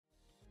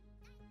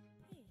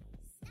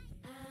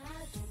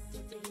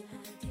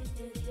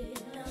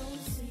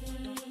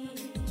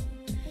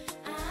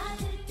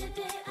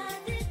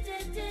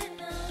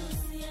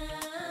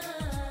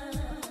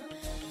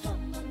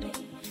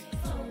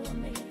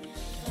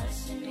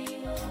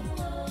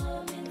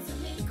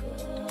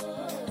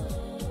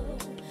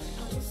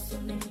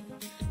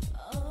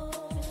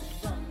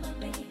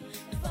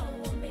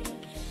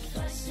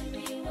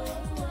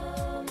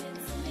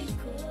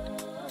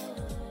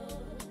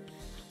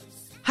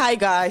Hi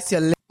guys,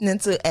 you're listening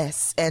to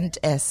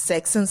S&S,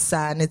 Sex and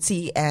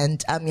Sanity,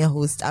 and I'm your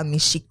host,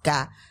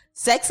 Amishika.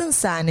 Sex and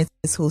Sanity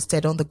is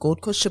hosted on the Gold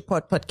Coast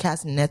Report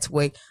Podcast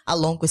Network,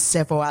 along with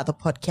several other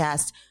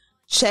podcasts.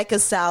 Check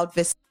us out,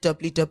 visit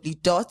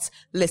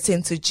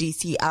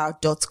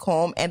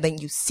www.listentogcr.com, and then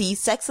you see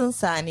Sex and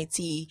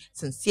Sanity,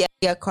 Sincere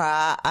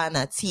Accra,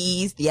 Anna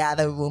T's, The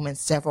Other Room, and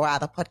several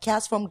other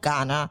podcasts from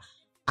Ghana,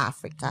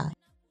 Africa.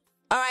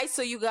 All right,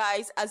 so you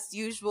guys, as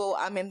usual,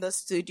 I'm in the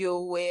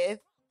studio with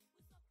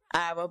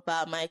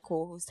Araba, my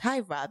co-host. Hi,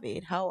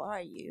 Rabbit. How are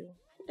you?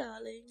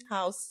 Darling.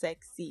 How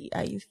sexy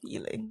are you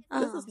feeling?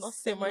 This is not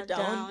simmer down.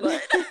 down.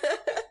 But this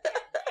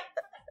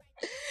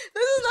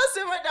is not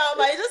simmer down,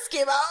 but it just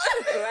came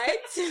out.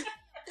 Right?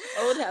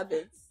 Old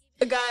habits.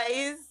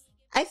 Guys.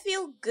 I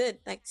feel good,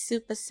 like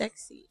super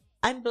sexy.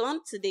 I'm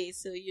blonde today,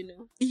 so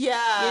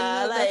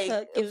Yeah,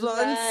 like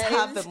blondes vibes.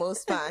 have the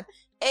most fun.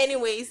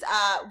 Anyways,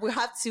 we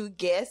have two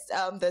guests.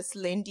 There's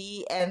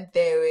Lindy and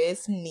there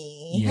is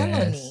Nee. Yes.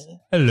 Hello,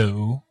 Nee.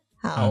 Hello.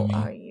 How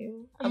are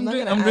you? I'm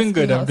doing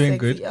good. All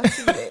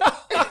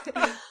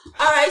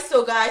right,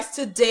 so guys,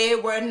 today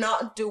we're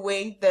not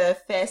doing the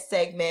first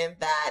segment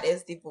that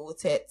is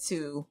devoted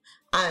to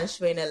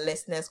answering a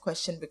listener's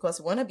question because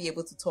we want to be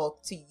able to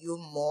talk to you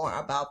more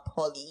about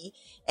poly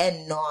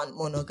and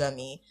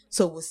non-monogamy.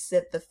 So we'll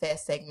sit the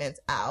first segment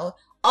out,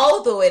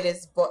 although it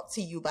is brought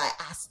to you by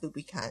Ask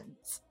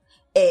Lubricant.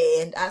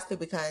 And Ask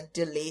Lubricant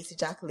delays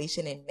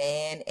ejaculation in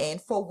men, and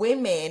for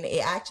women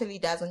it actually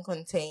doesn't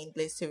contain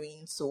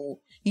glycerine, so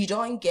you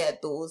don't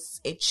get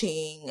those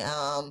itching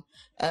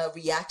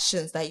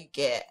reactions that you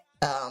get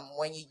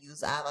when you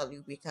use other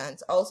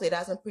lubricants. Also, it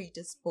doesn't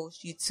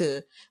predispose you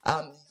to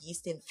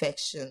yeast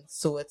infections,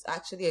 so it's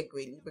actually a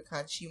great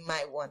lubricant you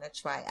might want to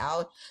try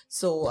out.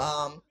 So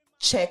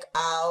check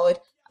out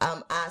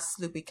Ask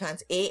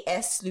Lubricant,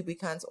 AS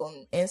Lubricant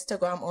on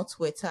Instagram or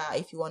Twitter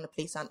if you want to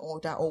place an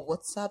order, or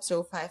WhatsApp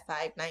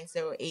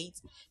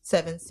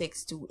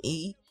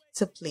 055-908-7628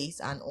 to place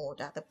an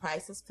order. The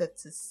price is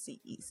 50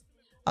 C's.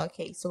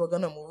 Okay, so we're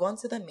going to move on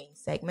to the main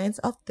segment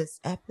of this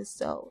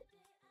episode.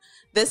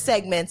 This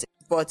segment is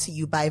brought to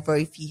you by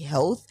Verify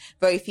Health.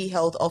 Verify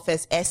Health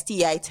offers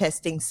STI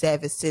testing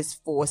services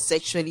for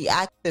sexually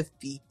active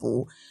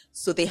people.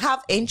 So they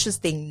have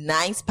interesting,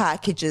 nice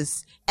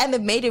packages, and they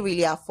made it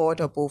really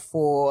affordable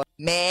for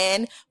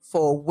men,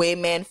 for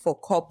women, for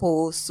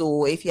couples.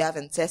 So if you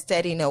haven't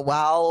tested in a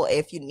while,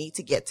 if you need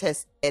to get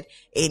tested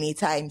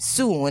anytime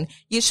soon,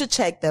 you should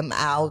check them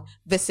out.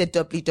 Visit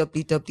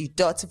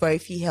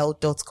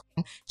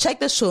www.verifyhealth.com. Check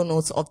the show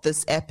notes of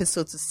this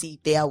episode to see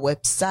their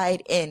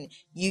website, and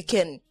you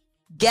can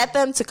get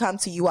them to come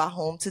to you at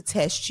home to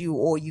test you,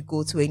 or you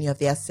go to any of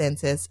their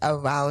centers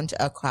around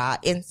Accra,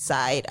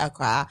 inside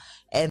Accra,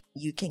 and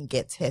you can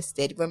get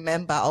tested.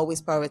 Remember,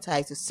 always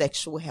prioritize your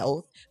sexual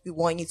health. We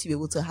want you to be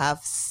able to have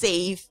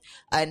safe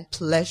and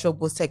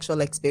pleasurable sexual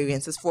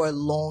experiences for a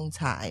long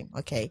time.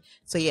 Okay.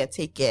 So yeah,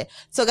 take care.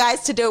 So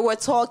guys, today we're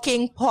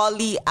talking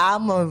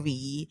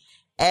polyamory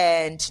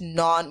and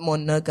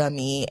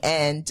non-monogamy,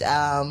 and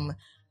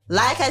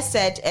like I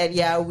said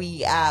earlier, we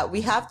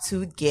have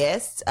two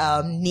guests.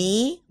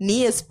 Nee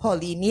is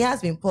poly. Nee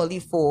has been poly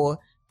for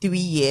 3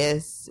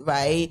 years,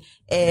 right?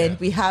 And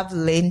we have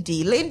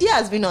Lindy. Lindy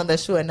has been on the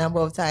show a number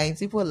of times.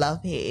 People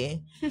love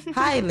her.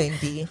 Hi,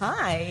 Lindy.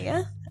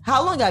 Hi.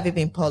 How long have you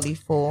been poly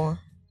for?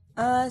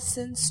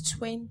 Since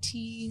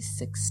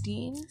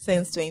 2016.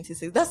 Since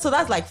 2016. That's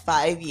like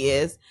 5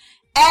 years.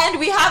 And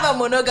we have a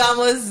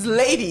monogamous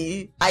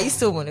lady. Are you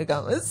still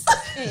monogamous?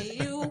 Hey,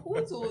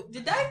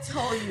 did I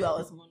tell you I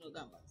was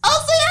monogamous?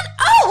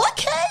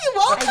 Okay.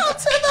 Welcome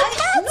to the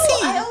party. No,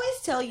 I always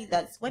tell you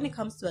that when it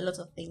comes to a lot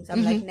of things,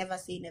 I'm like, never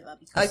say never,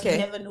 because you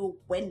never know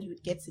when you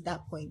would get to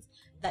that point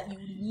that you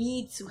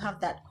need to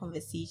have that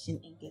conversation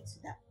and get to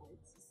that point.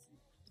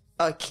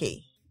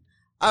 Okay.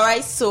 All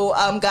right. So,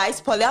 guys,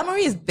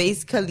 polyamory is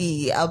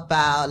basically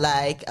about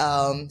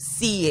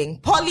seeing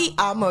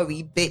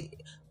polyamory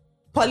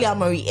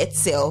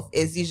itself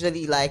is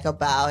usually like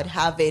about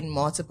having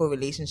multiple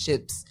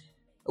relationships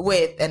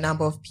with a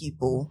number of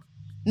people.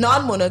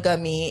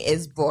 Non-monogamy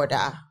is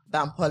broader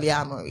than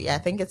polyamory. I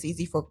think it's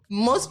easy for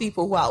most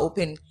people who are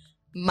open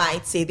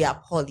might say they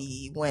are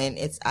poly when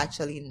it's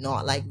actually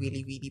not like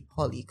really, really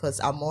poly,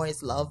 because amor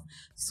is love.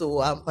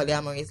 So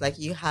polyamory is like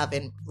you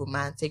having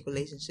romantic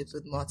relationships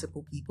with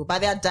multiple people.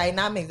 But there are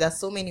dynamics. There's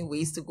so many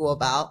ways to go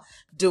about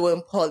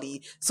doing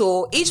poly.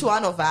 So each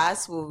one of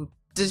us will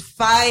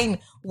define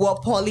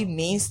what poly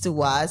means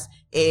to us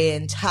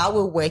and how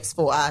it works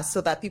for us, so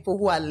that people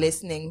who are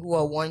listening, who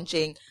are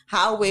wondering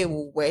how it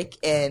will work,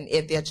 and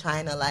if they're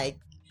trying to like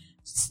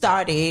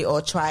start it or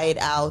try it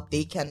out,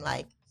 they can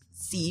like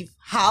see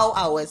how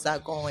ours are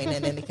going,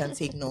 and then they can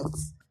take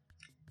notes.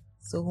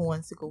 So who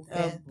wants to go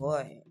first? Oh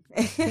boy.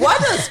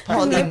 What does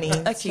poly mean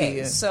to Okay,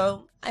 you?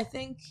 so I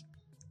think,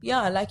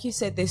 like you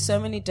said, there's so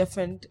many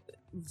different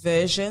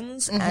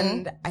versions,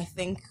 and I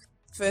think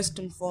first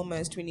and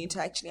foremost, we need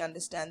to actually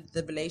understand that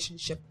the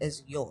relationship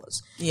is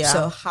yours. Yeah.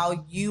 So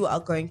how you are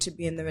going to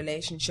be in the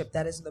relationship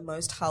that is the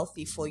most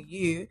healthy for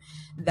you,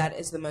 that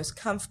is the most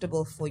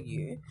comfortable for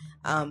you,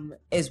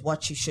 is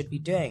what you should be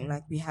doing.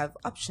 Like, we have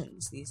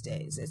options these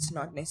days. It's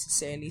not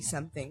necessarily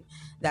something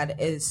that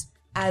is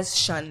as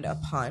shunned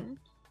upon.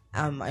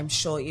 I'm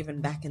sure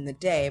even back in the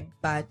day,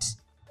 but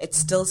it's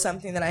still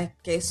something that I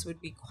guess would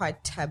be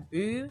quite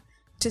taboo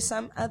to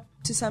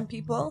some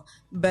people,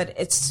 but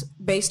it's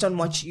based on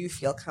what you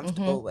feel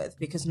comfortable with,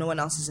 because no one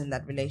else is in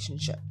that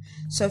relationship.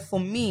 So for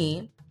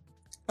me,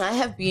 I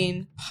have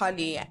been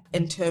poly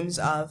in terms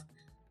of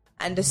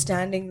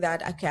understanding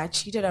that, okay, I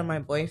cheated on my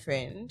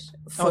boyfriend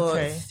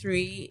for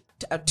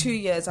 2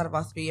 years out of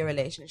our 3-year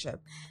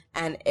relationship,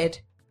 and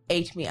it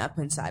ate me up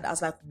inside. I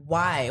was like,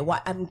 why?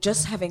 I'm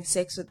just having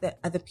sex with the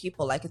other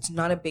people. Like, it's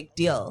not a big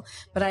deal,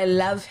 but I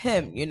love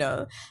him, you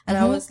know? And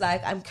I was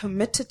like, I'm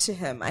committed to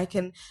him.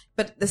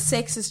 But the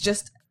sex is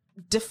just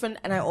different.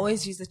 And I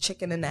always use the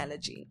chicken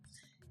analogy.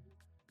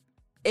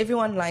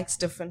 Everyone likes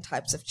different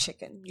types of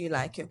chicken. You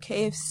like your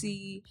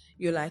KFC,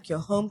 you like your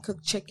home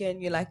cooked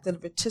chicken, you like the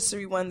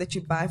rotisserie one that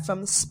you buy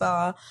from the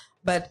spa,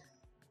 but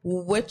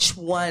which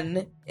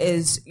one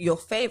is your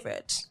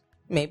favorite?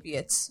 Maybe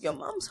it's your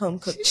mom's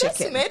home-cooked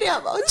chicken. Maybe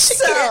I'm on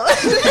chicken. So,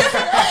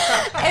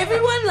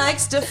 everyone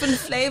likes different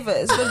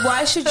flavors, but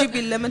why should you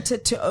be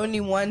limited to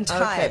only one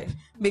type? Okay.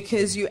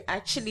 Because you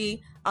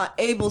actually are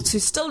able to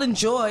still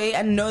enjoy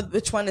and know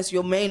which one is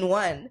your main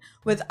one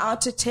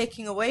without it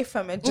taking away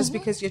from it just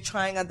because you're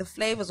trying other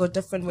flavors or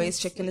different ways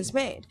chicken is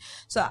made.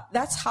 So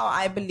that's how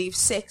I believe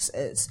sex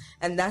is.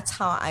 And that's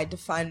how I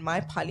define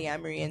my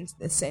polyamory, in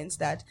the sense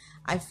that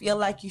I feel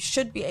like you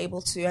should be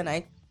able to, and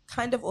I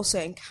kind of also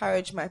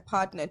encourage my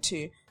partner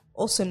to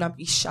also not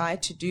be shy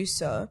to do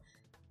so,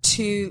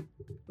 to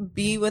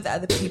be with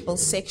other people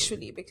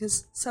sexually,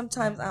 because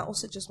sometimes I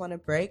also just want a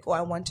break, or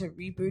I want a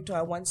reboot, or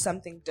I want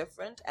something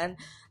different. And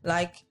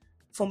like,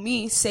 for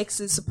me, sex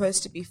is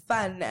supposed to be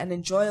fun and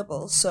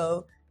enjoyable.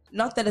 So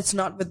not that it's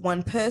not with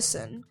one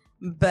person,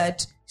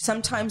 but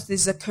sometimes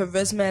there's a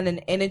charisma and an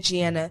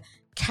energy and a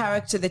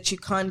character that you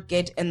can't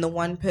get in the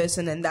one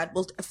person, and that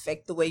will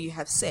affect the way you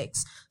have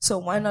sex. So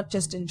why not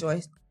just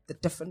enjoy the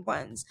different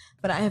ones?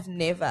 But I have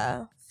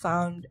never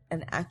found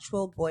an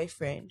actual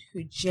boyfriend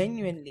who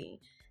genuinely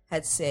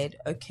had said,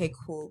 okay,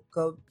 cool,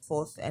 go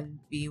forth and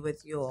be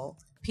with your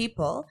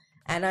people.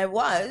 And I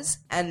was,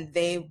 and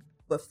they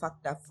were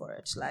fucked up for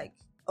it. Like,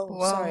 oh,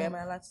 wow. Sorry, am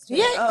I allowed to say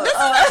yeah, I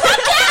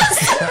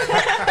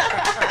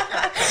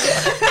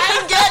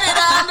get it,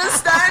 I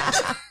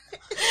understand.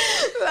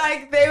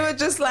 Like, they were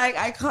just like,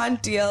 I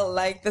can't deal,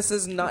 like, this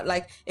is not,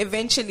 like,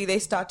 eventually they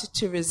started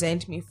to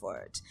resent me for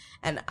it.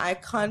 And I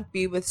can't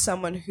be with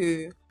someone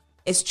who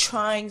is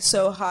trying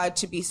so hard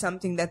to be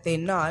something that they're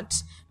not,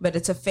 but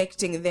it's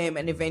affecting them,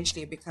 and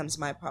eventually it becomes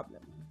my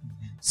problem.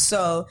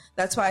 So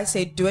that's why I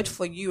say do it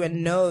for you,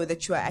 and know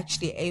that you are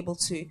actually able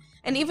to.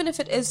 And even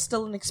if it is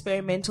still an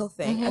experimental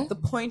thing, at the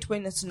point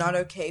when it's not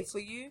okay for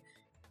you,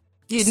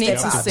 you need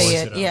to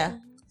say it. Yeah.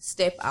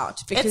 Step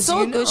out, because it's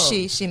so good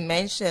she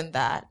mentioned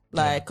that,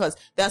 like, because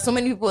there are so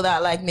many people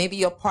that, like, maybe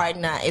your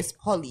partner is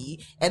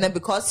poly, and then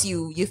because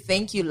you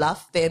think you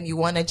love them, you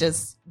want to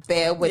just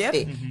bear with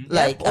it,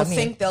 like, or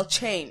think they'll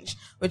change,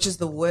 which is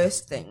the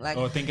worst thing. Like,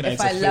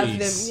 if I love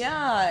them,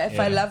 if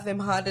I love them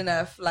hard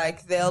enough,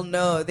 like, they'll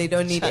know they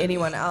don't need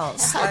anyone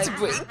else.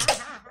 Heartbreak.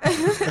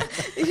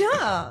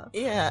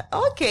 Yeah.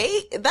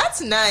 Okay,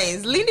 that's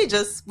nice.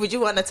 Lini, would you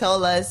want to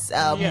tell us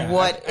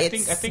what I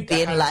think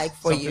been like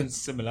for you?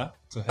 Similar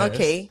to hers.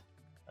 Okay.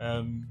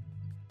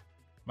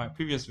 My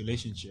previous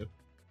relationship,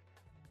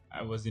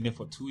 I was in it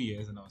for 2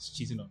 years, and I was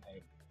cheating on her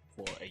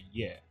for a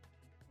year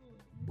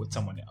with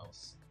someone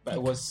else. But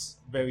it was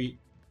very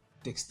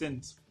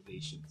distant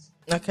relations.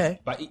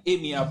 Okay. But it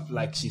ate me up,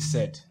 like she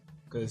said,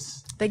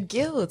 because the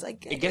guilt.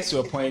 It gets to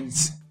a point.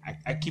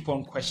 I keep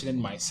on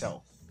questioning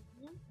myself.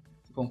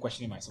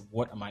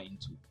 What am I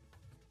into?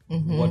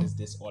 What is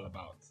this all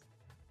about?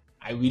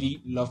 I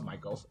really love my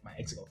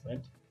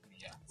ex-girlfriend.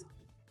 Yeah,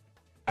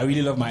 I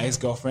really love my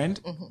ex-girlfriend,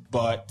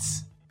 but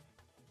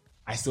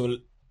I still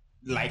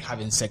like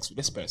having sex with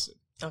this person.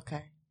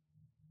 Okay.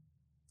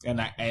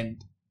 And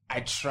I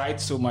tried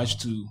so much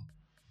to,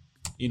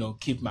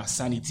 keep my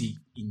sanity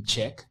in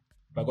check,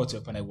 but I got to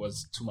a point it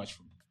was too much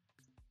for me.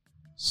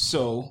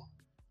 So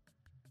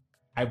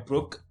I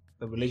broke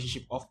the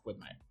relationship off with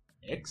my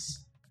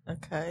ex.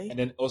 Okay. And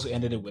then also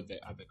ended it with the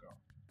other girl.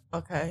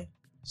 Okay.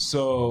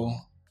 So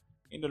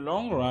in the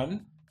long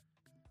run,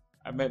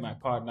 I met my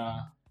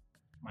partner,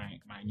 my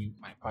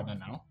partner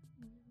now.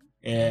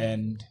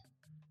 And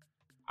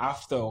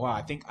after a while,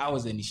 I think I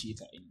was the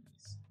initiator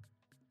anyways.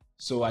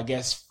 So I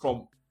guess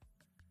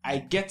I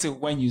get it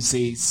when you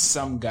say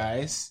some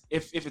guys,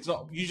 if it's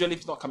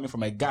not coming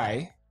from a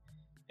guy,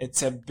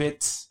 it's a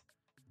bit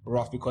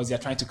rough because they're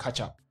trying to catch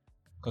up.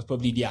 Because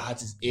probably their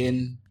heart is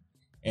in,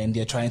 and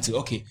they're trying to,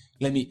 okay,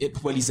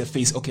 police a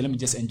face, okay, let me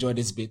just enjoy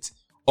this bit.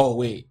 Oh,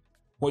 wait,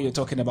 what you're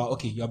talking about,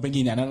 okay, you're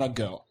bringing in another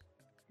girl.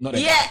 not a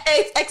yeah, guy.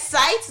 it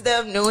excites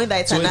them knowing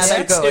that it's So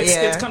another girl.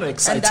 it's kind of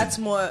exciting.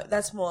 And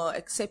that's more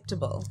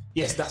acceptable.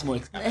 Yes, that's more.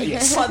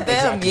 Yes, For them,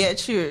 exactly. yeah,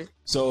 true.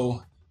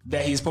 So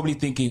then he's probably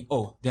thinking,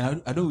 oh,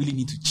 then I don't really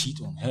need to cheat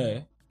on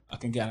her. I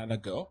can get another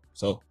girl.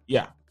 So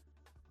yeah,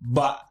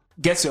 but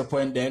gets to a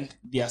point then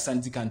their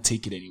sanity can't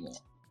take it anymore.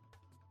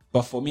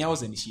 But for me, I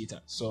was the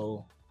initiator,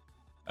 so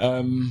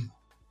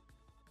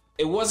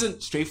it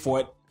wasn't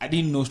straightforward. I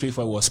didn't know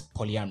straightforward was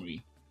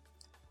polyamory,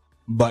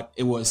 but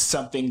it was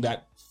something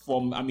that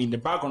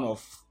the background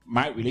of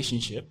my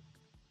relationship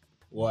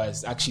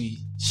was actually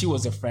she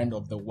was a friend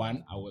of the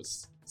one I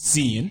was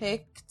seeing.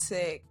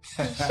 Hectic.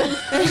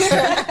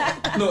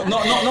 No,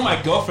 not my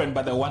girlfriend,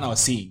 but the one I was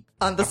seeing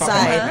On the Apart from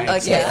my side.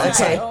 nights. Okay, Yeah,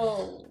 okay.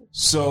 Oh.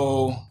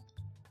 So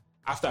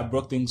after I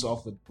broke things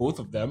off with both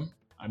of them,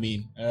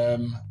 we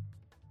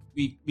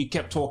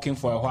kept talking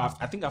for a while.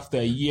 I think after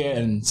a year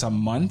and some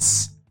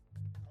months,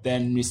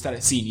 then we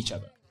started seeing each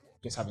other,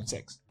 just having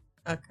sex.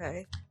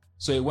 Okay.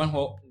 So it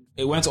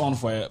went on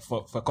for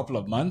a couple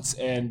of months,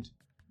 and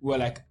we were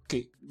like,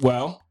 okay,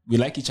 well, we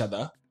like each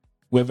other.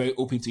 We're very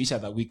open to each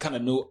other. We kind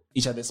of know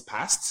each other's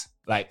past.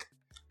 Like,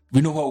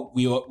 we know what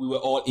we were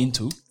all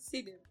into.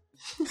 See them.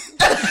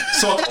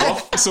 Sort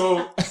of.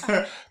 So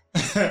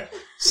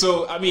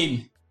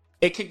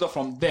it kicked off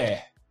from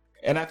there.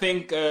 And I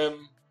think 3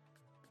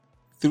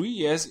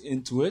 years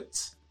into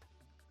it,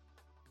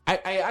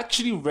 I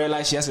actually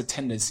realized she has a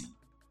tendency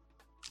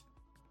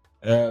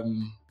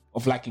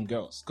of liking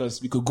girls. Because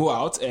we could go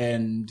out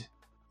and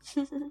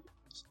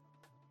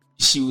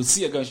she would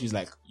see a girl and she was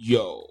like,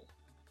 yo,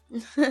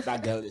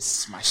 that girl is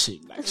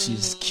smashing. Like,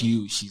 she's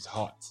cute, she's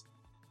hot.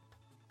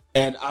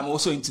 And I'm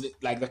also into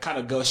the kind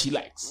of girl she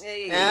likes.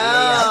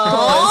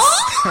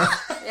 Oh.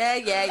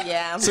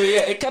 Yeah. So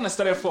yeah, it kind of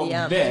started from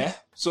there.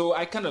 So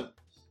I kind of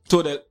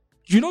told her,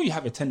 you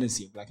have a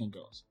tendency of liking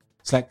girls.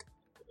 It's like,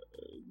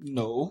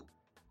 no,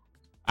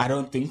 I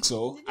don't think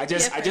so. I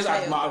just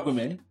had my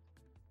argument.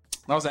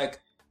 And I was like,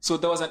 so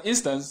there was an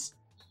instance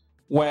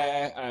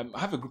where I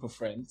have a group of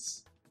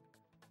friends.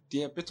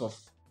 They're a bit of,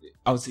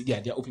 I would say,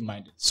 yeah, they're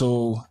open-minded.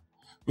 So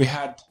we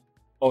had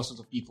all sorts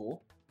of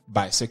people,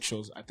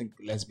 bisexuals, I think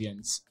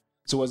lesbians.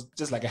 So it was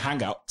just like a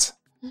hangout.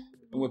 And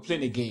we're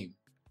playing a game.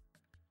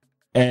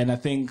 And I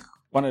think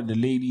one of the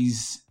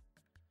ladies,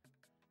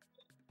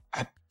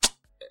 I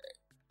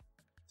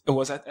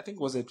think it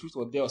was a truth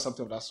or dare or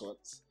something of that sort.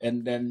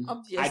 And then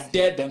Obviously. I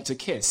dared them to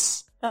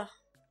kiss.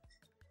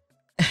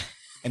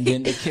 And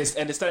then they kissed.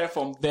 And they started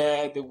from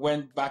there. They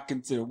went back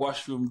into the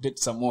washroom, did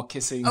some more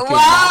kissing. came back.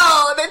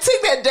 Wow, they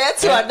took their date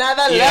to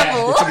another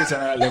level. They took it to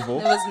another level.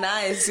 It was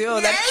nice. Yo,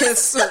 that kiss.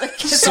 So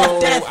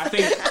I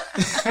think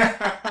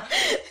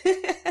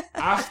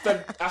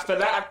after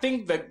that, I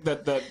think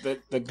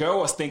the girl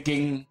was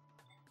thinking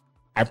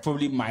I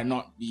probably might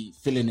not be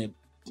feeling it.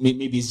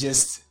 Maybe it's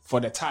just for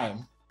the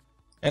time.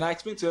 And I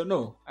explained to her,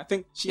 no, I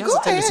think she has a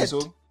tendency,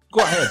 so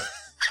go ahead.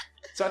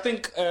 So I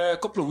think a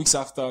couple of weeks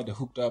after they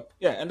hooked up,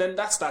 yeah, and then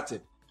that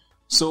started.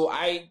 So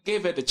I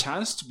gave her the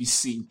chance to be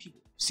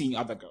seeing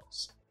other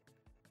girls.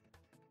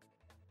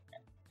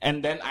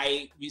 And then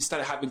we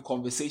started having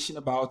conversation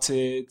about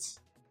it,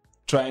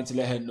 trying to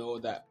let her know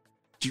that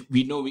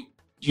we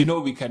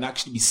can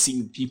actually be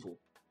seeing people,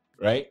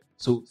 right?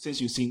 So since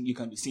you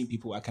can be seeing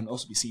people, I can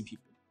also be seeing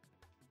people.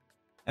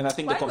 And I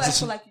think Why the do I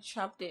conversation. feel like you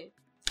trapped it?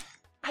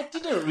 I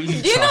didn't really.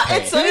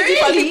 It's so easy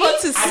for people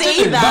to say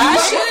didn't,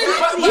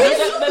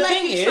 that. but the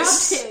thing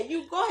is,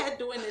 You go ahead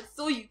doing it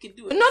so you can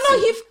do it. No,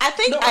 I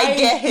think I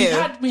get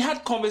him. We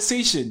had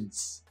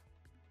conversations,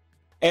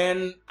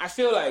 and I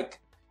feel like,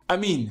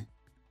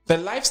 the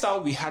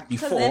lifestyle we had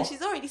Because before. then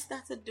she's already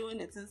started doing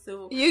it, and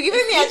so You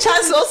giving me a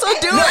chance to also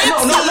do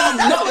it.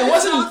 No,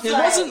 it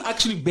wasn't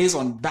actually based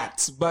on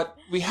that. But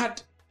we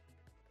had,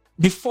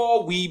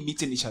 before we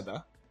meeting each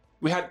other,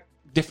 we had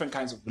different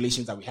kinds of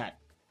relations that we had.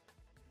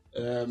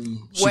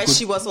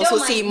 She was also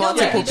seeing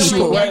multiple people.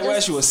 people.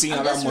 Where she was seeing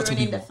other multiple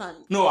people.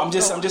 No, I'm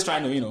just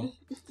trying to,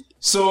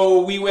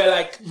 So we were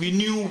like, we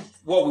knew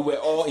what we were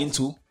all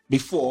into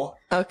before.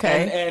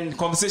 Okay. And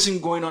conversation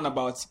going on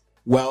about,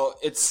 well,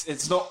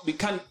 it's not, we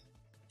can't,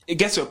 it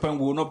gets to a point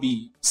we will not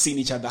be seeing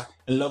each other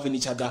and loving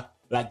each other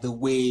like the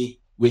way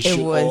we should.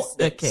 Or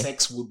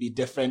sex would be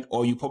different,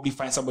 or you probably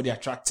find somebody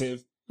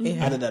attractive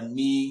other than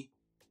me.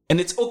 And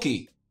it's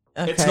okay.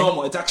 It's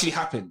normal. It actually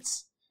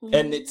happens.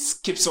 And it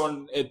keeps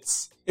on.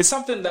 It's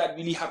something that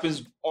really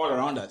happens all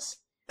around us.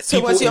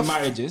 So People in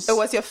marriages. It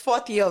was your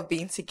 4th year of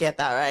being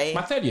together, right?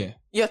 My 3rd year.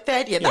 Your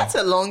 3rd year. That's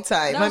a long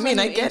time.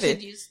 I get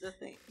it. The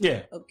thing.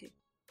 Yeah. Okay.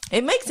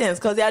 It makes sense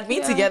because they had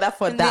been together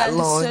for that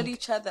long. They understood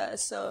each other.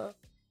 So,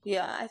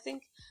 yeah, I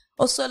think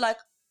also, like,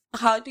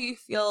 how do you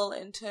feel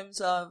in terms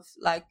of,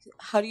 like,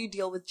 how do you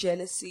deal with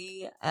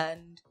jealousy?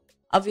 And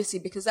obviously,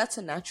 because that's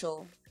a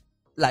natural,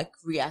 like,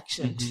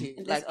 reaction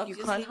to, like, you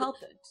can't help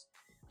it.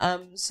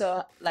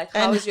 So, like,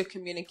 how is your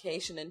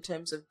communication in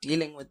terms of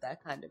dealing with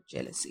that kind of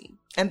jealousy?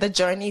 And the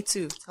journey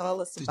too. Tell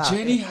us about it. The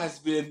journey has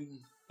been,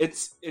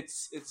 it's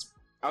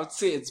I would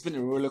say it's been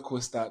a roller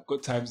coaster,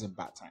 good times and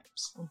bad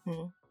times.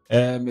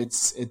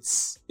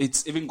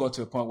 It's even got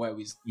to a point where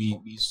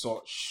we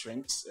saw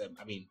shrinks.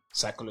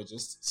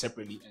 Psychologists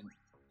separately and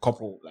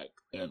couple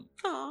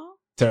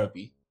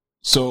therapy.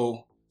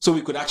 So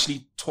we could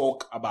actually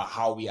talk about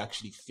how we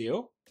actually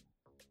feel.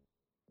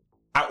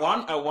 At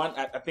one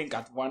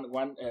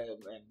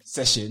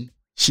session,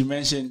 she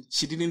mentioned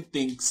she didn't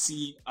think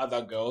seeing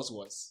other girls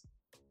was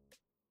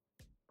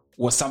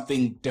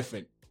something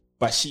different,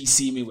 but she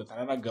see me with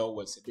another girl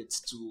was a bit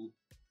too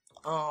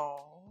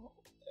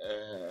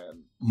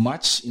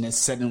much in a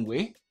certain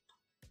way.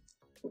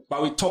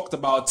 But we talked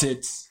about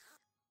it,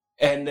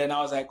 and then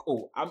I was like,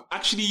 "Oh, I'm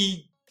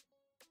actually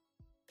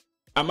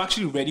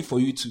ready for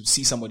you to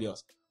see somebody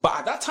else." But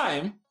at that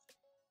time,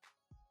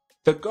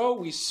 the girl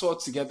we saw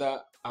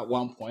together at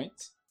one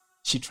point,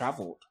 she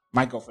traveled.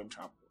 My girlfriend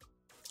traveled,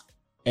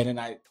 and then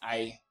I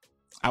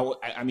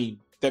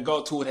mean, the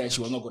girl told her she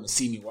was not going to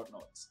see me,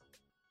 whatnot.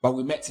 But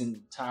we met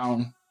in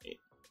town.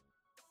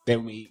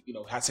 Then we,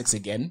 had sex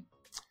again.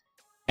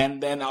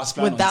 And then I was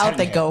planning without on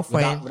the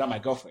girlfriend. Without my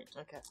girlfriend.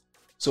 Okay.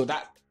 So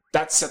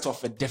that set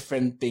off a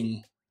different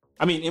thing.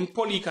 I mean, in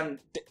poly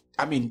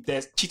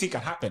there's cheating can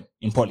happen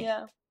in poly.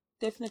 Yeah,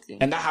 definitely.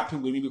 And that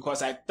happened with me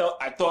because I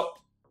thought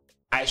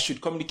I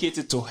should communicate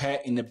it to her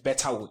in a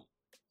better way.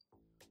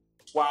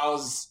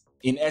 Whilst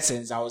in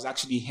essence, I was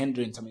actually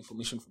hindering some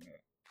information from her.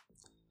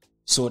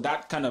 So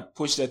that kind of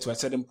pushed her to a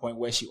certain point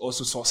where she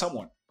also saw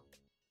someone.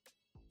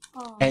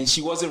 Oh. And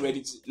she wasn't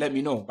ready to let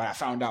me know, but I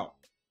found out.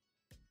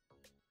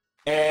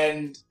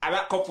 And at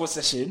that couple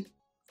session,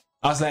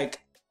 I was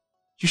like,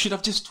 you should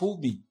have just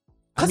told me.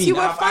 Because you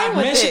were fine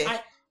with it.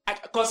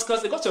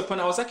 Because it got to a point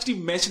I was actually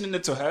mentioning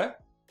it to her.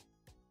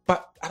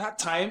 But at that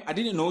time, I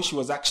didn't know she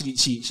was actually,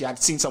 she had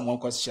seen someone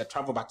because she had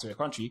traveled back to her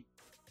country.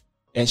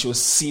 And she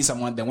was seeing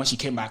someone. Then when she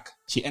came back,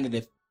 she ended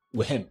it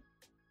with him.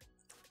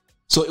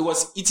 So it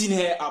was eating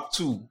her up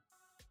too.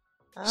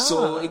 Oh.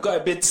 So it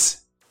got a bit...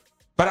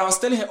 But I was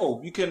telling her,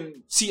 oh, you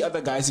can see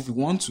other guys if you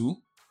want to.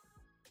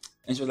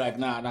 And she was like,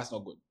 nah, that's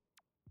not good.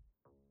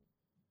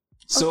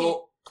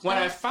 So when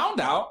I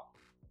found out,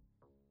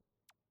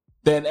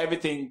 then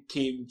everything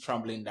came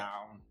crumbling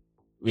down.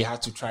 We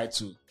had to try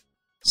to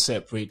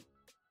separate,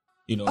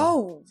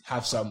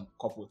 have some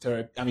couple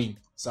therapy,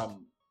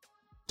 some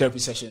therapy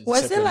sessions.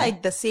 Was separately. it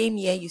like the same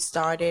year you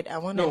started? I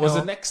want to know. No, it was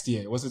the next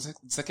year. It was the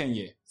second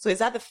year. So is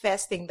that the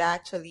first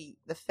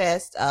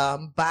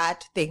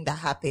bad thing that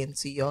happened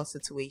to your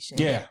situation?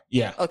 Yeah.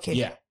 Okay.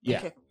 Yeah.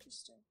 Okay.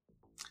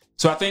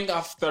 So I think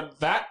after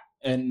that,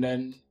 and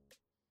then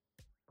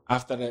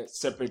after the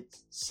separate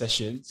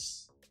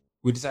sessions,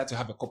 we decided to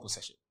have a couple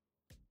session,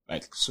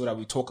 so that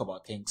we talk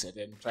about things and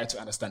then try to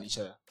understand each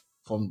other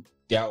from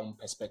their own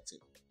perspective.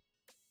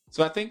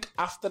 So I think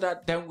after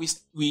that, then we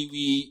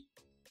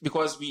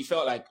because we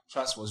felt like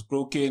trust was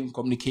broken,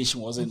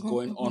 communication wasn't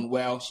going on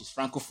well. She's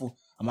francophone,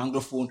 I'm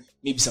anglophone.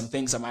 Maybe some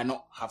things I might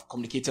not have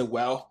communicated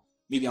well.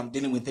 Maybe I'm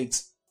dealing with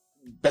things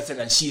better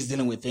than she's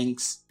dealing with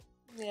things.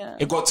 Yeah.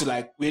 It got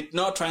to we're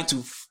not trying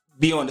to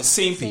be on the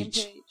same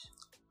page.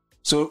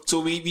 So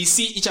we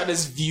see each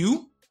other's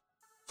view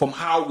from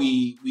how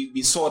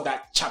we saw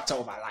that chapter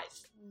of our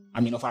life.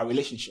 Of our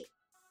relationship.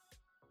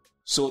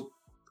 So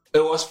it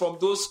was from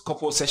those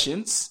couple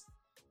sessions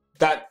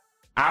that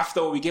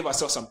after we gave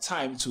ourselves some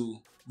time to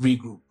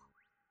regroup.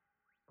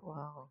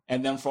 Wow.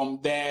 And then from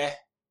there,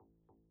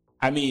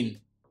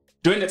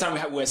 during the time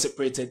we were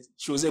separated,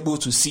 she was able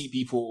to see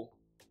people.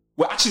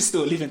 We're actually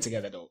still living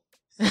together though.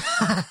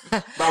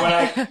 But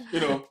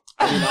we're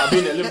I'll be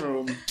in the living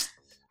room.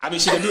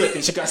 She can do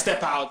anything. She can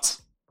step out.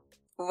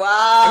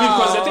 Wow.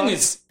 Because the thing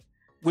is,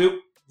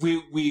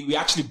 we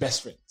actually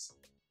best friends.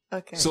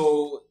 Okay.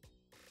 So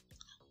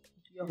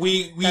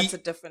we that's a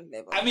different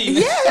level.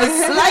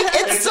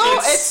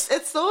 Yes,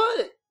 it's so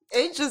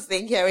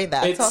interesting hearing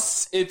that.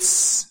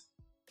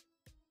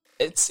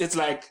 It's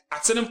like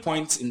at certain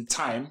points in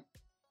time,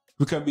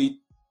 we can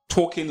be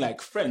talking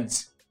like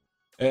friends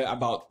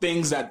about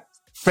things that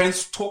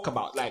friends talk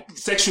about, like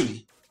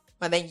sexually.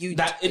 But then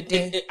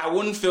I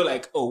wouldn't feel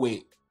like, oh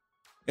wait,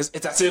 it's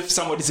as if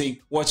somebody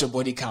saying, "What's your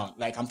body count?"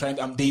 Like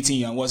I'm dating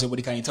you, and what's your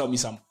body count? You tell me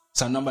some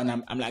number,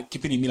 and I'm like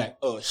keeping in me like,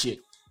 oh shit,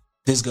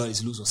 this girl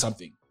is loose or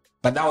something.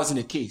 But that wasn't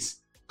the case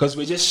because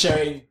we're just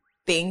sharing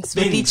things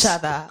with each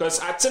other. Because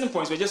at certain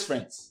points we're just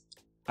friends.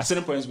 At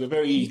certain points we're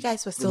very. You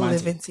guys were still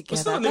romantic. living together.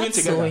 We're still living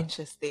together. So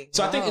interesting.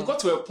 So I think it got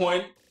to a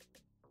point.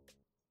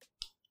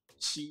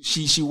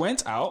 She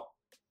went out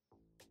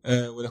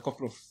with a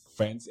couple of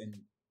friends,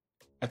 and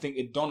I think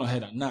it dawned on her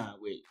that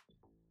wait,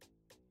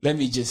 let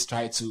me just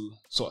try to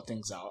sort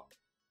things out.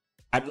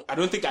 I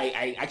don't think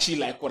I actually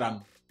like what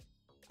I'm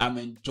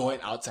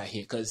enjoying outside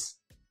here, because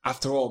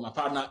after all, my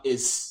partner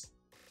is.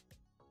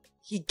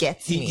 He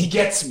gets me. He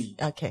gets me.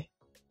 Okay.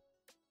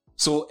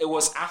 So it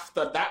was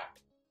after that,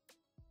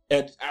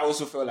 and I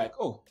also felt like,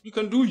 oh, you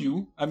can do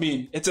you.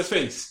 It's a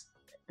phase.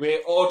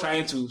 We're all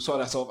trying to sort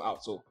ourselves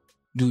out. So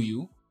do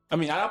you? At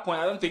that point,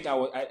 I don't think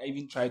I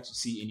even tried to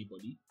see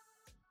anybody.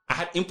 I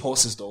had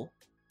impulses though.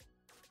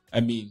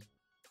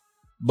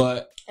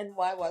 And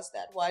why was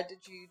that? Why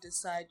did you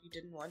decide you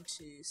didn't want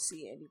to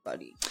see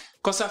anybody?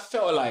 Because I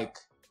felt like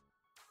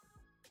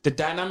the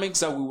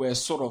dynamics that we were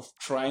sort of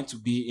trying to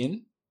be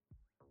in,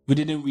 we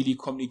didn't really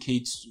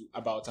communicate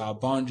about our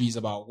boundaries,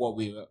 about what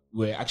we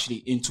were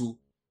actually into,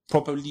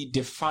 properly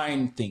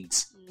define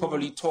things,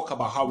 properly talk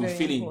about how we're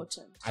feeling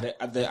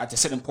at a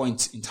certain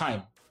point in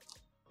time.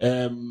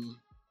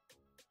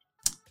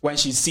 When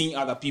she's seeing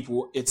other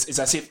people, it's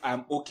as if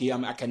I'm okay,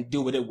 I can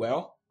deal with it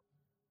well,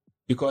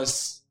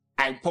 because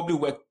I probably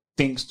work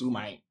things through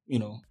my,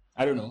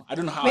 I don't know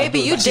how. Maybe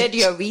you did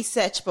your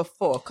research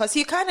before, because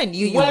you kind of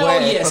knew you were.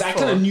 Well, yes, before. I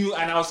kind of knew,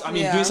 and I was,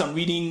 doing some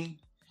reading.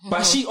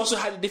 But she also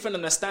had a different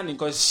understanding,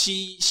 because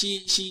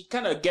she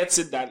kind of gets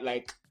it that,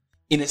 like,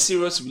 in a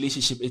serious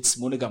relationship, it's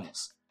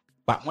monogamous.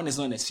 But when it's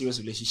not in a serious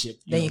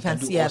relationship, then you can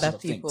see other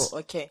people. Things.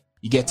 Okay.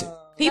 You get it.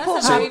 People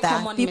have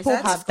that. People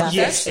have that.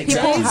 Yes,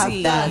 exactly. People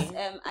have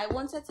that. I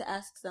wanted to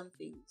ask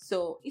something.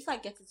 So, if I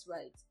get it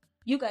right,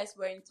 you guys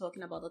weren't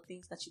talking about the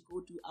things that you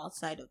go do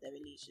outside of the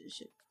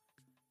relationship.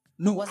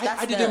 No,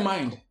 I didn't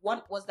mind.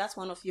 Was that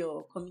one of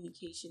your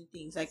communication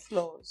things? Like,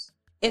 flaws.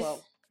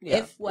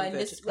 If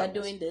we're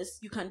doing this,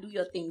 you can do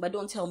your thing, but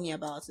don't tell me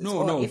about it.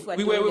 No. If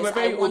we were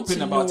very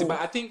open about it, but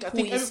I think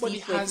everybody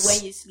has where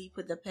you sleep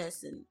with the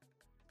person.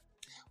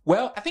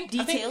 Well, I think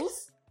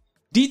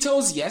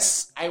details,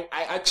 yes. I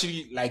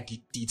actually like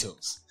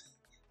details.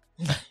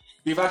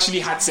 We've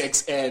actually had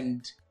sex,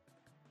 and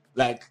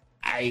like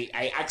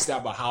I asked her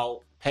about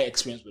how her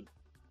experience with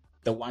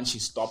the one she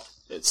stopped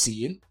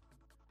seeing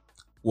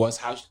was,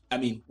 how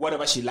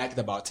whatever she liked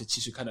about it,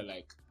 she should kind of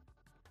like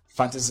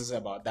fantasize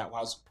about that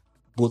whilst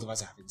both of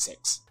us are having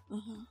sex.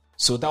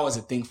 So that was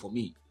a thing for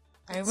me.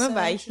 I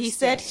remember he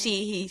said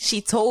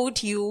she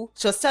told you,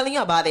 she was telling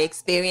you about the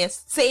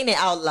experience, saying it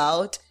out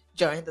loud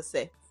during the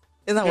sex.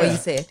 Isn't that what you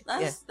said?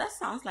 That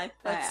sounds like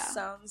fire. That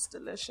sounds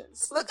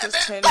delicious. Look,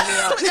 just turned me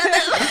on.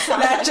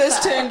 That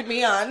just turned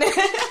me on.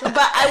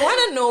 But I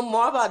want to know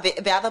more about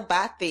the other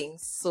bad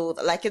things. So,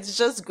 like, it's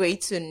just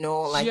great to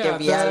know, like, the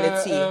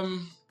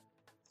reality.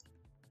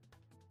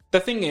 The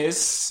thing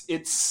is,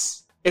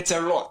 it's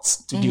a lot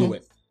to deal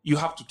with. You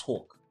have to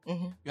talk.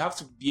 You have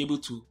to be able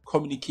to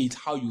communicate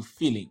how you're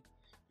feeling.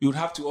 You would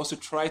have to also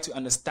try to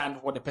understand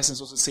what the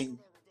person's also saying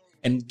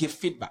and give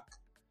feedback.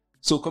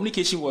 So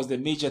communication was the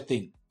major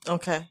thing.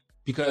 Okay.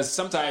 Because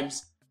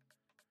sometimes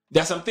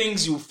there are some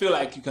things you feel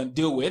like you can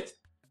deal with,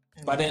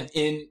 but then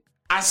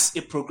as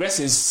it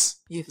progresses,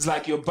 it's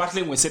like you're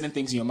battling with certain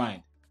things in your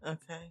mind.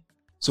 Okay.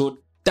 So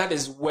that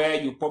is where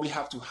you probably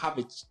have to have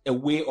a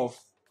way of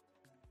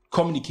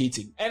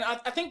communicating. And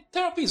I think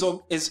therapy is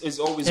always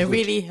good. It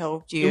really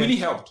helped you. It really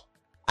helped.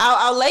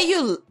 I'll let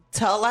you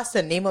tell us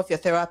the name of your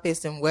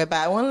therapist and where, but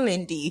I want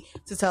Lindy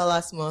to tell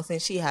us more,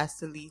 since she has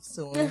to leave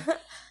soon,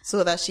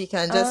 so that she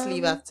can just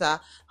leave after.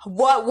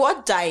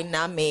 What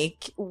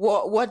dynamic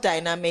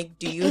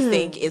do you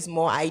think is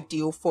more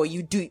ideal for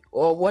you?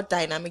 Or what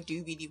dynamic do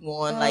you really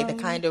want? Like the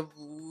kind of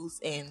rules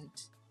and...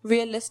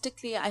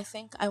 Realistically, I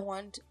think I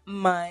want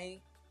my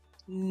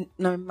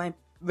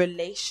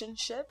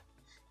relationship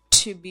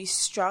to be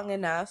strong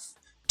enough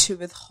to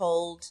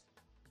withhold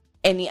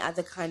any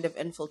other kind of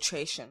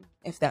infiltration,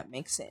 if that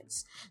makes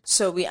sense.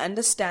 So we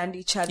understand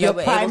each other. Your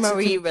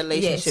primary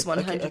relationship.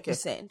 Yes, 100%.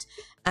 Okay.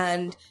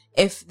 And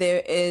if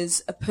there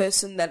is a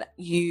person that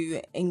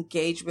you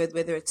engage with,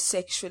 whether it's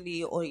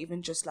sexually or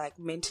even just like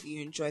mentally,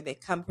 you enjoy their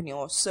company,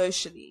 or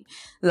socially,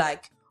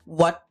 like,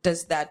 what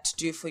does that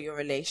do for your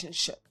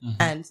relationship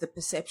and the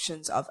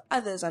perceptions of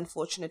others,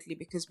 unfortunately,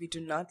 because we do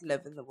not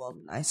live in the world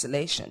in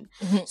isolation.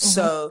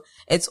 So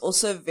it's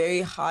also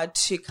very hard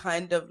to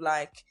kind of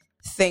like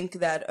think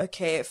that,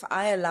 okay, if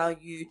I allow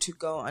you to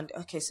go on,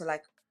 okay, so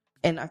like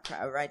in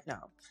Accra right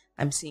now,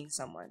 I'm seeing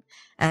someone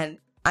and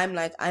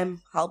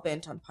I'm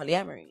hell-bent on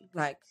polyamory.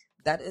 Like,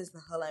 that is the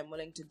hill I'm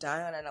willing to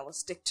die on, and I will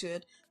stick to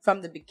it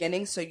from the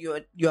beginning. So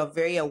you're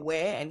very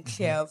aware and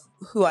clear of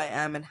who I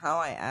am and how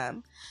I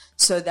am,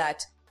 so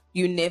that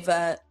you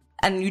never,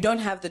 and you don't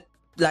have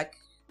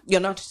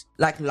you're not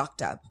like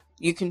locked up.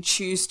 You can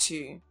choose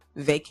to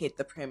vacate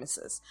the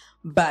premises,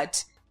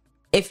 but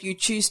if you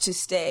choose to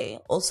stay,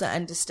 also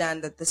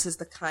understand that this is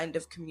the kind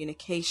of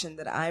communication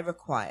that I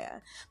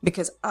require,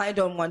 because I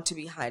don't want to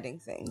be hiding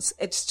things.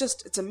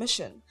 It's a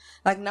mission.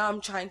 Like, now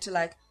I'm trying to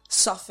like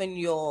soften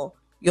your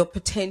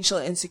potential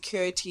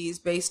insecurities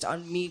based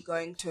on me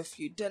going to a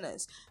few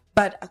dinners.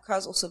 But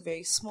Accra's also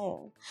very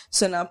small.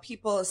 So now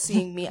people are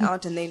seeing me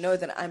out and they know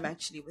that I'm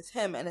actually with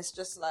him. And it's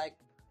just like,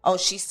 oh,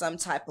 she's some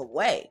type of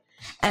way.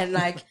 And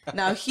like,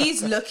 now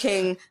he's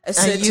looking a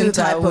certain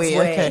type of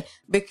way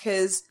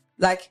because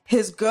like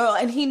his girl,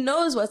 and he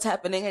knows what's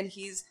happening, and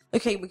he's,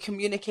 okay, we're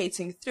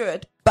communicating through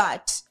it,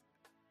 but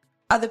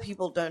other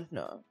people don't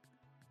know.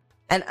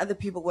 And other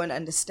people won't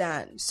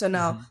understand. So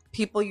now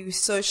people you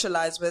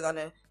socialize with on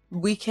a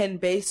weekend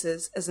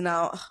basis is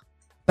now,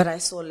 but I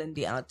saw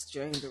Lindy out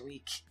during the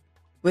week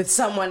with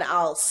someone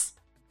else.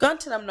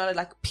 Granted, I'm not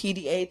like a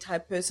PDA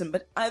type person,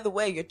 but either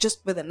way, you're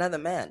just with another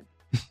man.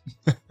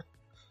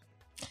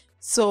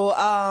 So,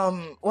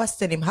 what's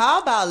the name?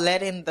 How about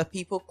letting the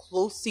people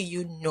close to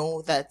you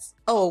know that,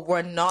 oh,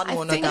 we're not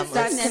monogamous? I think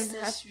that's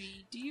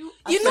necessary. Do you?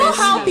 You know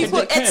how people,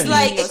 It depends.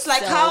 it's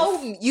like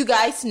how you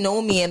guys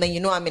know me and then you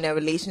know I'm in a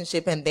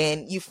relationship and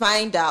then you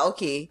find out,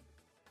 okay,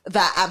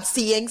 that I'm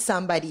seeing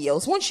somebody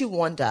else. Won't you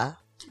wonder?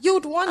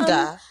 You'd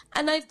wonder.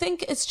 And I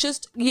think it's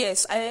just,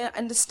 yes, I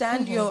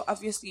understand you're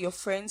obviously your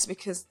friends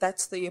because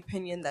that's the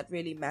opinion that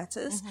really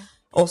matters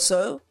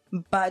also.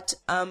 But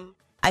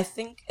I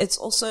think it's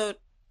also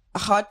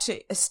hard to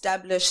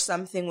establish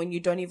something when you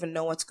don't even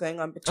know what's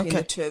going on between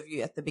the two of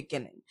you at the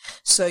beginning.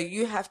 So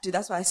you have to,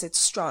 that's why I said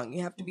strong.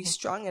 You have to be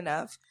strong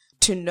enough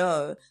to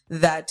know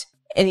that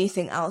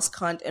anything else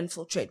can't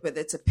infiltrate, whether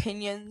it's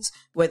opinions,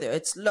 whether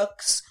it's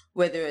looks,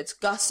 whether it's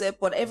gossip,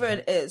 whatever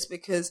it is,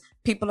 because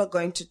people are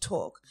going to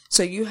talk.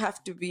 So you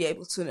have to be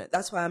able to know.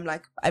 That's why I'm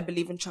like, I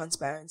believe in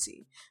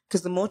transparency,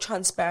 because the more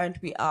transparent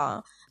we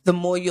are, the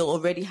more you'll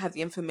already have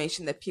the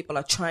information that people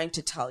are trying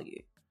to tell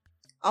you.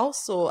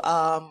 Also,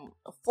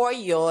 for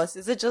yours,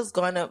 is it just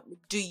gonna,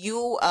 do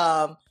you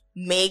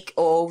make,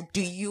 or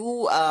do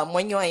you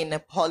when you're in a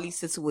poly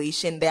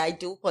situation, the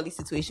ideal poly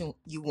situation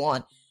you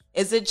want,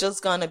 is it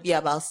just gonna be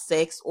about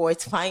sex, or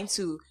it's fine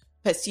to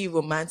pursue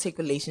romantic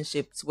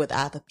relationships with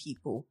other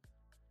people?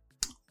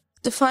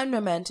 Define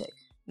romantic.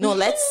 No,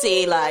 let's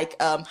say like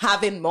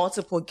having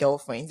multiple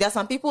girlfriends. There are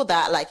some people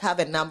that like have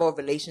a number of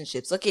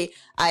relationships. Okay,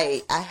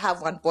 I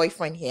have one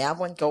boyfriend here, I have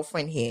one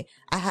girlfriend here,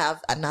 I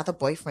have another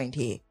boyfriend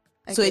here.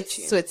 So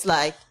it's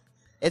like,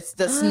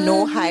 there's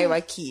no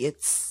hierarchy.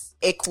 It's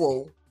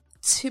equal.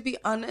 To be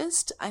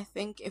honest, I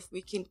think if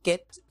we can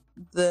get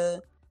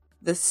the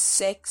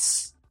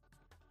sex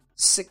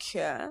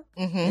secure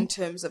in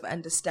terms of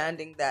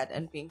understanding that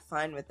and being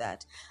fine with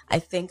that, I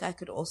think I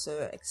could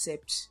also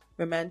accept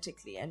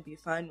romantically and be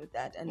fine with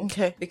that.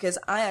 And because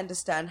I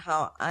understand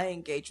how I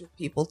engage with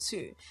people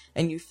too,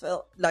 and you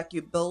feel like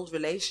you build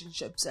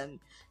relationships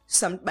and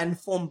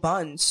form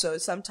bonds. So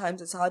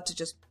sometimes it's hard to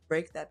just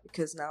break that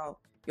because now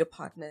your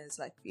partner is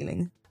like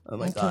feeling, oh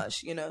my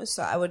gosh, you know.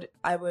 So I would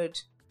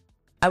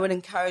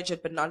encourage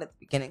it, but not at the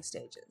beginning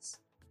stages.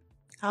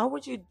 How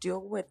would you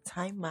deal with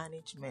time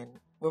management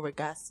with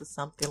regards to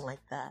something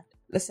like that?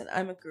 Listen,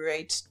 I'm a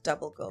great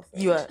double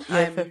girlfriend. You are.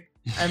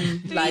 I'm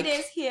 3 like,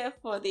 days here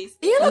for this.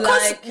 You know,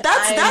 like,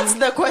 that's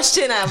the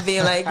question I've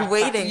been like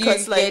waiting,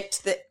 because like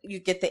you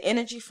get the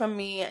energy from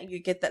me. You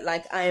get that,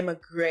 like, I am a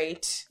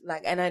great,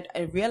 like, and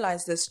I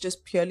realized this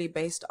just purely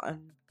based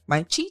on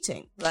my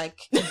cheating.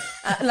 Like,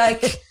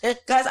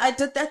 guys, I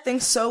did that thing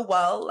so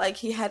well. Like,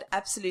 he had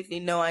absolutely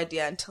no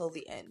idea until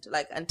the end.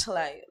 Like,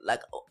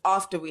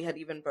 after we had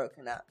even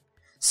broken up.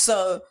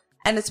 So,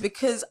 and it's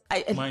because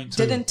it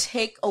didn't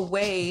take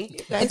away.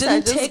 It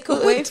didn't take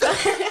away from.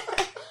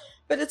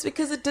 But it's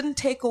because it didn't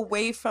take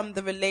away from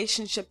the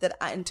relationship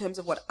in terms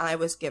of what I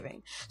was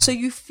giving. So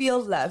you feel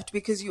loved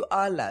because you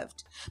are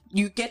loved.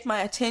 You get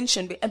my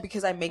attention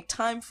because I make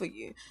time for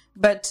you.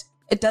 But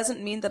it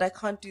doesn't mean that I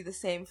can't do the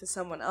same for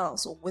someone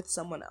else or with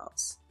someone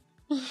else.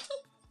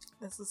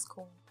 This is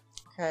cool.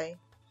 Okay.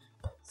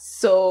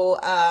 So,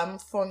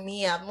 for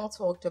me, I've not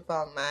talked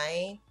about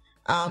mine.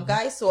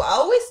 Guys, so I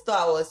always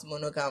thought I was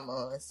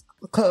monogamous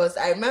because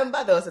I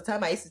remember there was a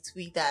time I used to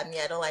tweet at me,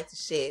 I don't like to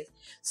share.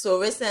 So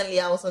recently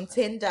I was on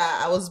Tinder.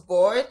 I was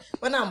bored.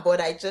 When I'm bored,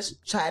 I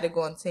just try to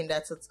go on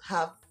Tinder to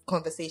have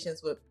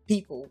conversations with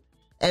people.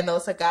 And there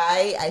was a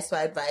guy I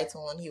swiped right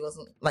on. He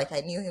wasn't like, I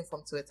knew him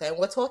from Twitter, and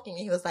we're talking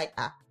and he was like,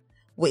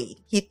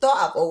 wait, he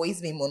thought I've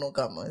always been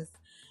monogamous.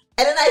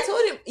 And then I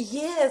told him,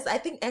 yes, I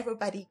think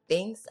everybody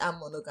thinks I'm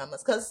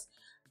monogamous, because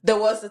there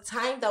was a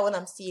time that when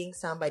I'm seeing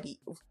somebody,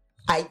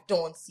 I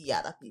don't see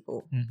other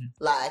people.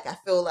 Like, I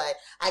feel like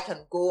I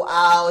can go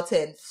out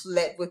and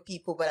flirt with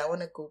people, but I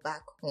want to go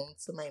back home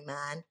to my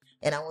man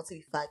and I want to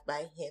be fucked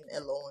by him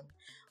alone.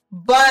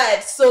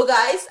 But, so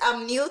guys,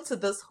 I'm new to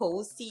this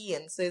whole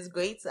scene, so it's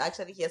great to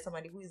actually hear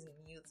somebody who is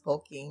new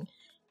talking.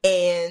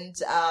 And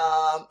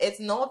it's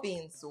not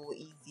been so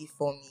easy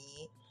for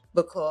me,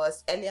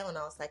 because earlier on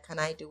I was like, can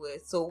I do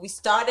it? So we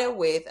started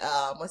with,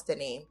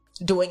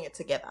 doing it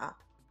together.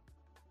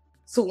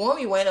 So when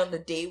we went on the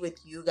date with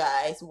you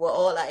guys, we were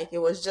all like, it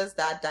was just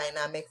that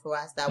dynamic for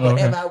us that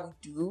whatever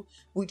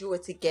we do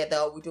it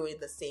together, we do it in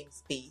the same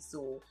space.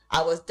 So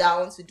I was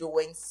down to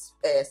doing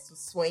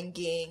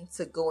swinging,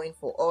 to going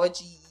for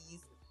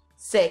orgies,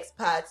 sex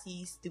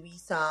parties,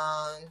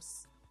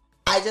 threesomes.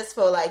 I just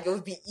felt like it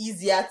would be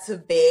easier to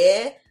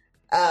bear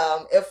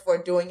if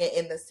we're doing it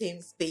in the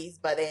same space,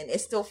 but then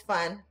it's still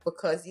fun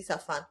because these are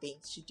fun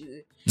things to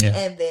do. Yeah.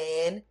 And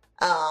then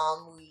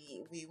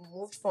we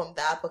moved from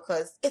that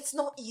because it's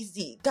not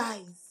easy,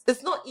 guys.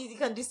 It's not easy. You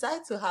can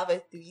decide to have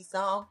a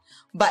threesome,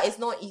 but it's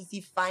not easy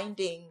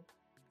finding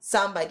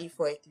somebody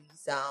for a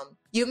threesome.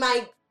 You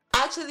might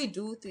actually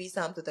do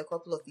threesomes with a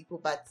couple of people,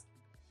 but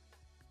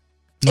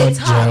it's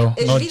hard.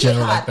 It's really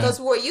hard because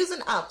we're using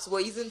apps.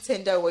 We're using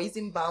Tinder. We're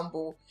using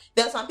Bumble.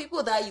 There are some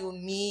people that you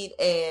meet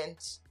and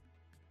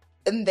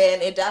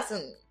then it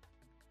doesn't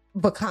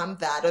become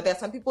that. Or there are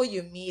some people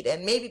you meet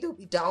and maybe they'll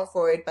be down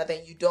for it, but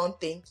then you don't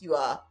think you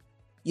are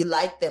you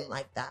like them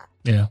like that.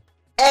 Yeah.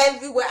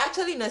 And we were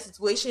actually in a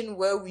situation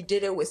where we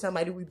did it with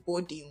somebody we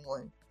both didn't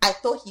want. I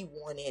thought he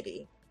wanted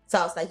it. So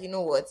I was like, you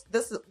know what?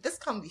 This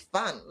can be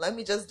fun. Let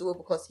me just do it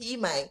because he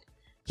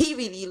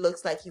really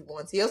looks like he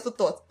wants it. He also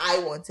thought I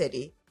wanted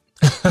it.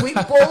 We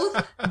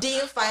both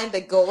didn't find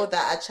the girl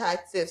that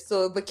attractive.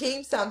 So it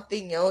became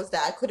something else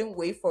that I couldn't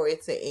wait for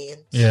it to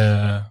end.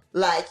 Yeah.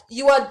 Like,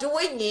 you are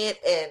doing it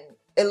and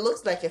it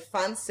looks like a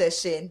fun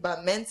session,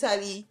 but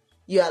mentally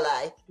you're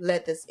like,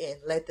 let this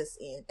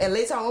in. And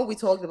later on when we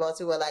talked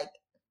about it, we're like,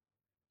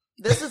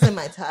 this isn't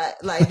my type.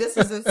 Like, this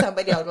isn't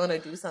somebody I would want to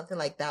do something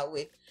like that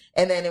with.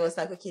 And then it was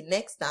like, okay,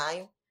 next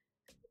time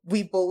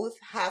we both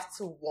have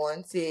to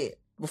want it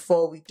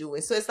before we do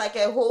it. So it's like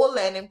a whole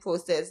learning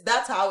process.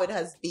 That's how it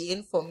has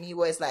been for me,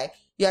 where it's like,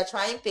 you're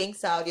trying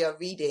things out, you're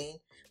reading.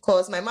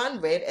 Because my man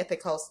read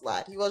Ethical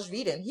Slut. He was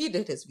reading. He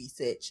did his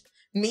research.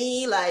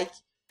 Me, like,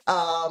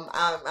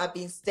 I've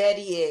been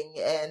studying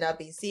and I've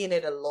been seeing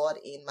it a lot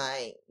in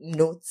my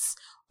notes.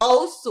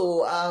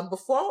 Also,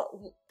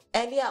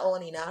 earlier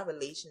on in our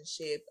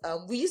relationship,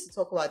 we used to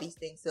talk about these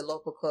things a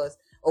lot because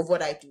of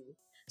what I do.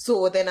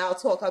 So then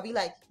I'll be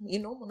like,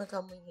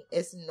 monogamy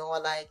is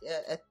not like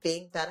a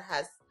thing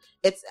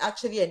it's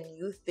actually a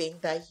new thing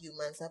that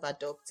humans have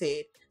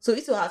adopted. So we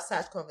used to have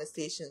such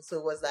conversations. So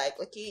it was like,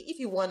 okay, if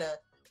you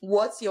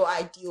what's your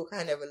ideal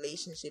kind of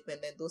relationship? And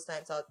then those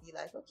times I'll be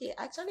like, okay,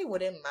 I actually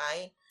wouldn't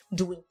mind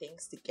doing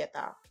things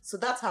together. So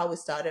that's how it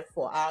started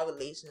for our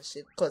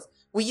relationship, because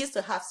we used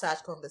to have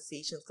such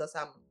conversations. Because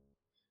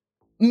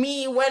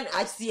when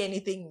I see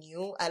anything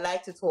new, I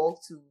like to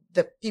talk to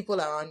the people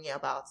around me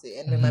about it.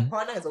 And then my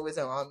partner is always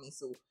around me,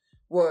 so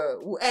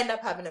we'll end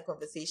up having a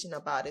conversation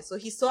about it. So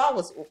he saw I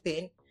was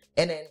open,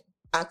 and then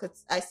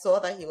I saw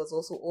that he was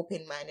also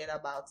open-minded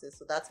about it.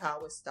 So that's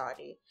how it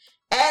started.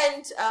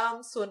 And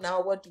so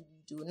now what do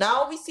we do?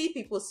 Now we see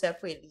people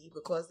separately,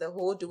 because the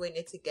whole doing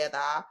it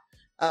together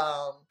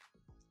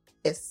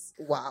is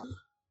wow.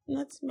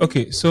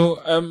 Okay, so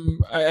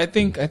I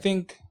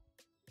think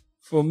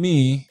for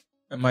me,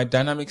 my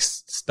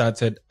dynamics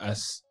started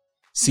as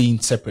seeing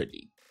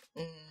separately.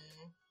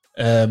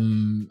 I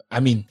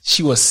mean,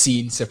 she was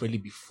seen separately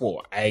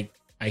before I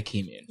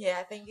came in. Yeah,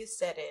 I think you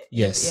said it.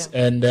 Yes,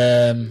 yeah.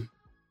 And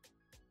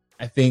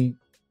I think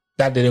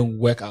that didn't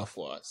work out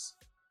for us,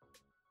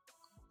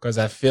 because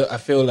I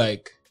feel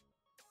like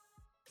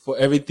for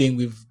everything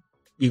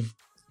we've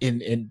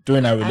in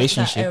during our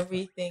relationship,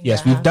 everything.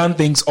 Yes, we've done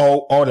things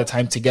all the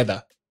time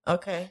together.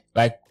 Okay.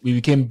 Like, we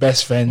became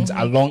best friends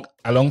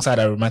alongside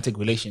our romantic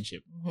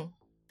relationship.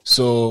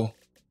 So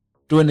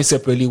doing it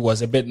separately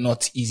was a bit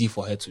not easy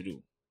for her to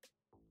do,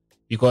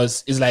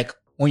 because it's like,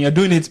 when you're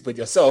doing it with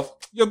yourself,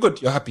 you're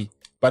good, you're happy.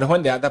 But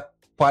when the other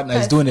partner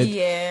is doing it,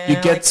 you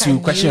get like, to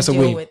question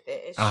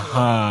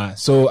yourself.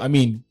 So, I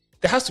mean,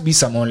 there has to be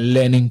some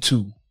unlearning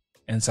too,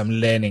 and some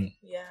learning.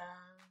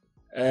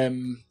 Yeah.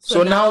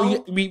 So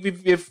now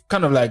we've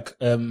kind of like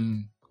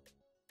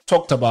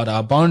talked about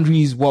our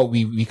boundaries, what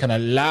we can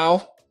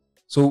allow.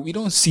 So we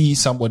don't see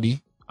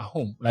somebody at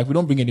home. Like, we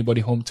don't bring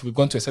anybody home till we've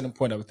gone to a certain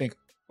point that we think,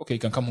 okay, you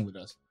can come home with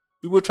us.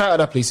 We will try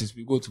other places.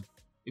 We go to,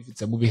 if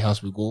it's a movie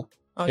house, we go.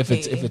 Okay. If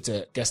it's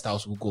a guest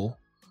house, we'll go.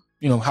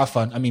 Have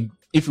fun. I mean,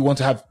 if you want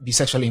to be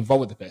sexually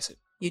involved with the person,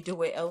 you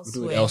do it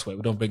elsewhere. We do it elsewhere.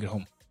 We don't bring it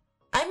home.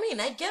 I mean,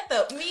 I get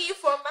that. Me,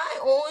 for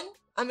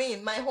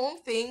my home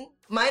thing,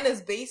 mine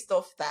is based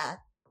off that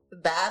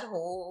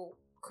whole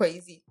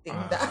crazy thing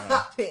that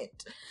happened.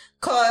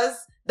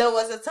 Cause there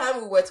was a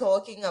time we were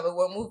talking about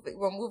we're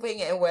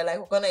moving and we're like,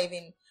 we're gonna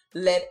even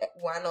let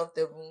one of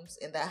the rooms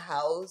in the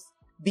house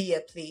be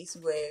a place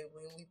where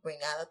when we bring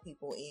other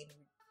people in,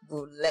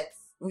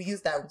 we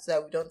use that room so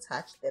that we don't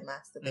touch the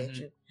master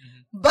bedroom.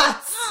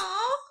 But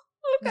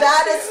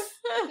that is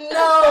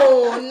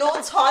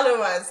no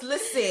tolerance.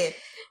 Listen,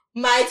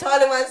 my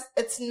tolerance,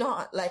 it's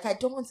not like, I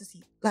don't want to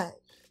see like.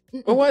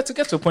 Well, to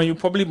get to a point, you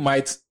probably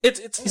might. You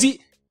see,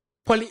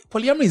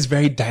 polyamory is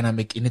very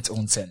dynamic in its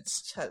own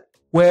sense.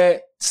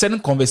 Where certain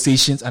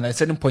conversations and at a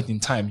certain point in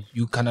time,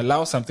 you can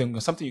allow something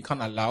you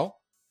can't allow.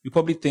 You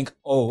probably think,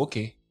 oh,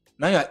 okay,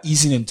 now you're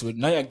easing into it.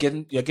 Now you're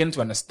getting to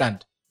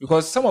understand.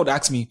 Because someone would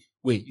ask me,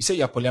 wait, you say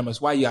you're polyamorous,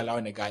 why are you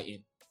allowing a guy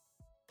in?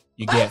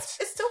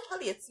 It's still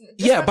poly.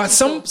 Yeah, but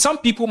some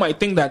people might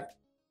think that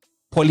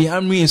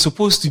polyamory is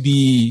supposed to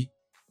be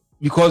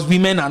because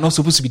women are not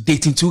supposed to be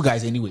dating two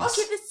guys anyways.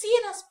 Okay, they see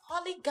it as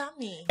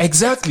polygamy.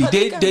 Exactly.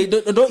 They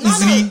don't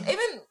easily.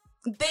 Even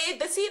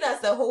they see it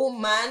as the whole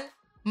man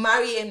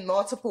marrying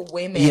multiple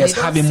women. Yes,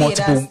 having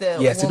multiple.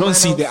 Yes, they don't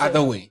see the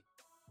other way.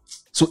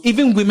 So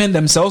even women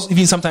themselves,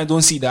 even sometimes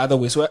don't see the other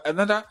way. So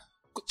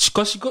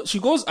because she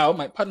goes out,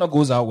 my partner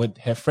goes out with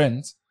her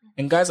friends,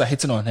 and guys are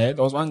hitting on her.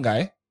 There was one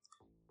guy,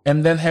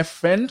 and then her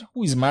friend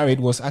who is married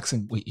was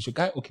asking, "Wait, is your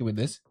guy okay with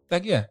this?"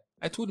 Like, yeah,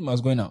 I told him I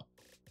was going out,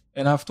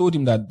 and I've told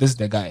him that this is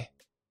the guy.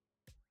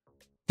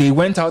 They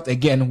went out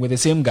again with the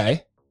same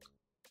guy,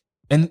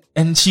 and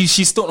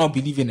she's still not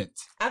believing it.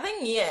 I think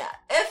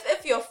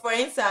if your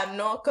friends are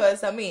not,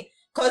 because I mean,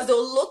 Because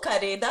they'll look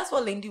at it. That's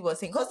what Lindy was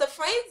saying. Because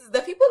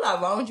the people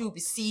around you will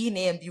be seeing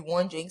it and be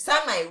wondering.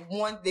 Some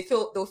might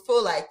they'll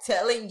feel like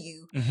telling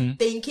you,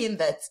 thinking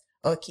that,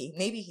 okay,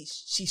 maybe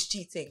she's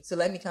cheating. So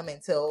let me come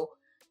and tell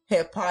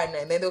her partner.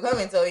 And then they'll come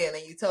and tell you, and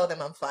then you tell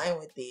them, I'm fine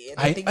with it.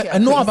 I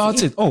know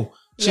about it. Oh,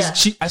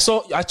 I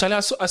saw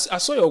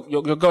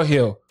your girl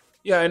here.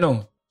 Yeah, I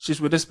know.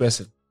 She's with this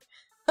person.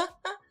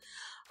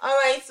 All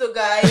right, so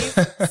guys,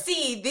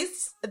 see,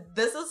 this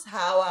is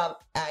how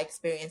our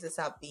experiences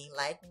have been.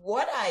 Like,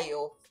 what are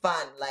your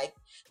fun, like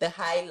the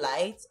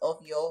highlights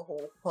of your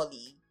whole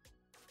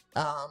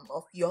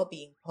of your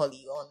being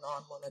poly or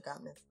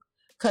non-monogamous?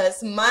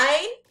 Because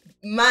my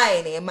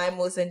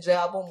most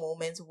enjoyable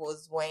moments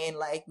was when,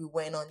 like, we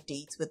went on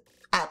dates with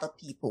other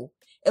people.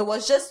 It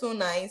was just so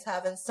nice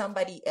having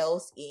somebody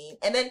else in.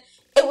 And then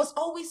it was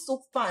always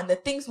so fun. The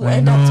things we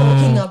end up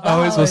talking about.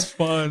 Always was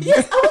fun.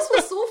 Yes, always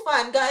was so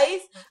fun, guys.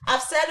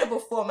 I've said it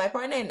before. My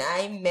partner and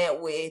I met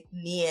with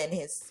Nia and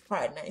his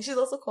partner. She's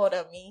also called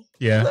out me.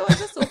 Yeah. So it was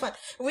just so fun.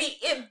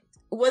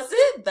 Was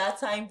it that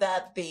time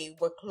that they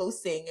were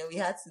closing and we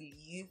had to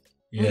leave?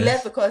 Yes. We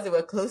left because they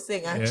were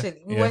closing,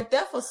 actually. We were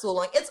there for so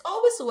long. It's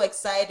always so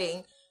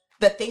exciting,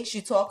 the things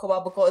you talk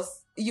about,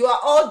 because you are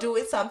all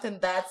doing something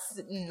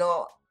that's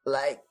not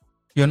like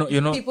you're not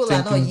people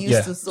are not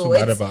used to. So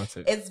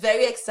it's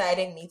very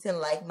exciting meeting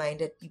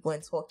like-minded people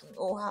and talking,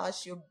 oh,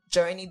 how's your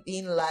journey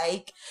been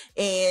like,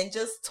 and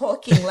just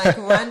talking like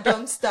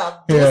random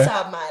stuff. Those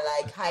are my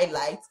like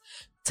highlights.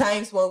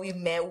 Times when we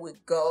met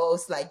with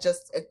girls, like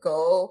just a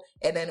girl,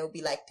 and then it'll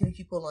be like 3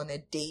 people on a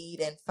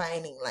date, and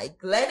finding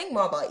like learning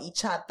more about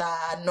each other,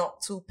 not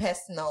too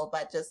personal,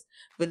 but just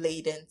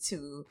relating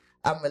to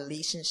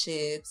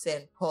relationships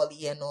and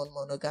poly and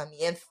non-monogamy,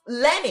 and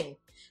learning.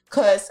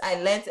 Because I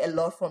learned a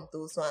lot from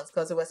those ones,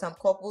 because there were some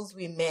couples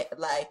we met,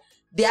 like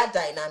their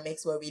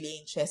dynamics were really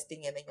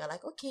interesting, and then you're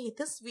like, okay,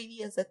 this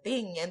really is a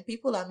thing, and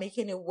people are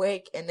making it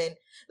work. And then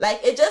like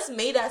it just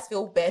made us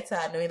feel better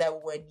knowing that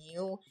we were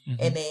new,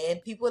 and then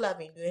people have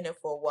been doing it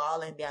for a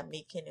while and they are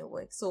making it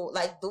work. So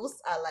like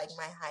those are like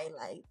my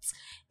highlights.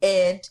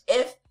 And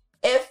even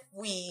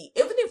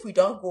if we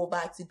don't go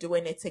back to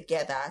doing it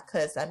together,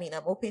 because I mean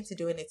I'm open to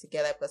doing it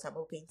together, because I'm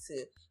open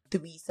to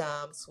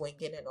threesome,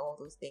 swinging, and all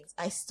those things,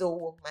 I still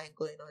won't mind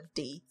going on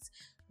dates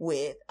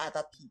with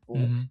other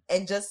people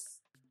and just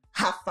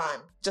have fun,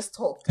 just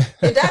talk.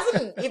 It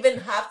doesn't even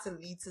have to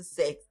lead to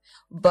sex,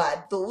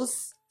 but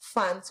those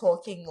fun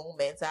talking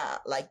moments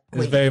are like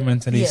great. It's very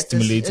mentally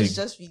stimulating. It's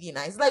just really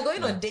nice. It's like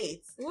going on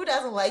dates. Who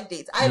doesn't like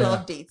dates? I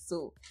love dates.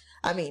 So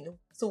I mean,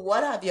 so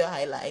what have your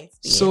highlights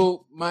been?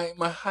 So my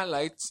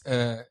highlights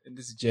in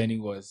this journey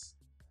was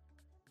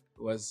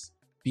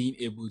being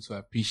able to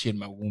appreciate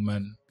my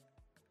woman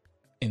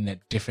in a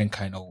different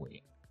kind of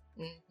way.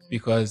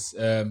 Because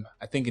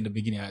I think in the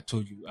beginning I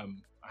told you I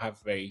have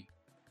very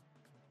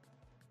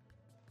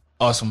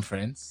awesome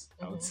friends,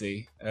 I would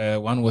say.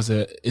 One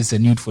is a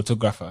nude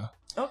photographer.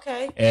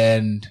 Okay.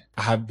 And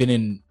I have been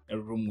in a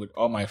room with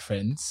all my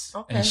friends,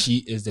 and she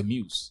is the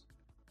muse.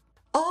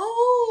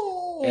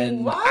 Oh,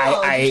 and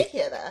wow. I did you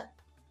hear that?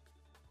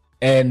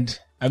 And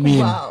I mean,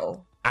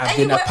 wow. I've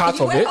been a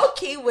part of it.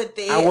 Okay with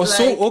it. I was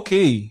so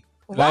okay.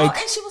 Wow, like,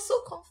 and she was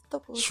so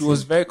comfortable. She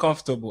was very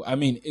comfortable. I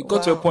mean, it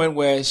got to a point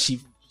where she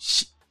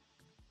was.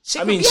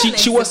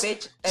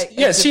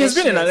 Yes, she has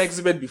been in an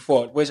exhibit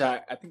before, which I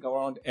think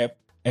around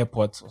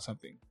airports or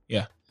something.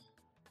 Yeah,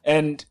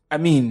 and I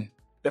mean,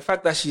 the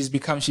fact that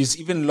she's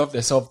even loved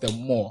herself the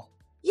more,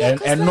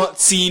 and like, not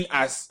seen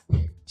as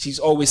she's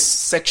always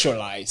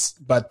sexualized,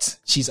 but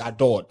she's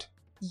adored.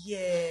 Yeah,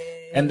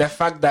 and the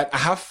fact that I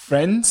have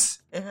friends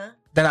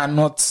that are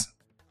not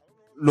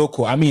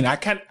local. I mean, I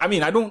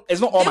don't.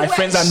 It's not all my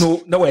friends I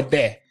know were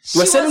there. There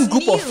were a certain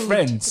group of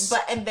friends,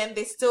 and then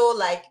they still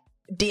like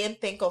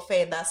didn't think of her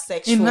in that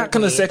sexual, in that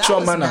kind of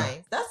sexual manner.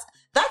 Nice.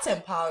 That's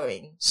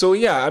empowering. So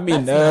yeah, I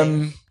mean,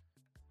 nice.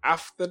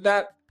 After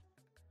that,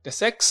 the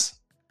sex,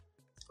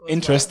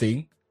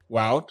 interesting,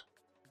 wild.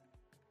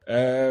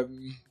 But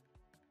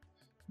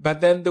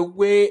then the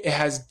way it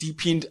has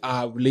deepened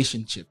our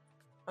relationship.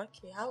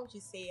 Okay, how would you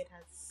say it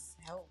has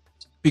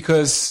helped?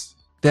 Because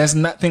there's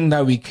nothing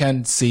that we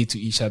can't say to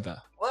each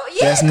other. Well,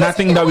 yeah, there's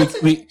nothing that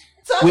we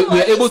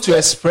are able to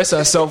express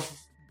ourselves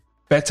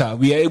better.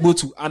 We are able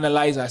to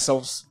analyze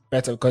ourselves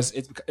better because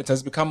it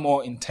has become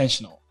more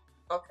intentional.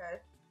 Okay.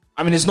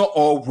 I mean, it's not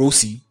all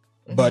rosy,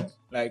 but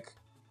like,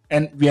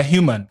 and we are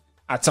human.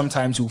 At some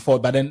times we fall,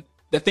 but then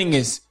the thing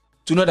is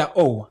to know that,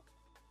 oh,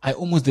 I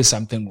almost did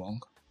something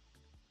wrong.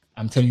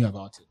 I'm telling you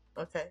about it.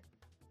 Okay.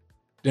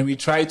 Then we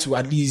try to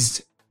at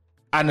least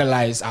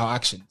analyze our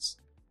actions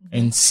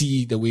and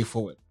see the way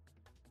forward.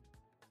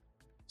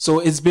 So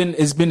it's been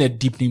a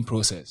deepening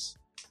process,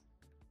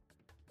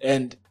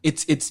 and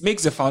it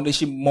makes the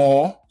foundation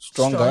more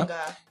stronger.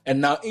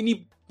 And now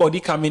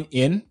anybody coming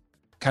in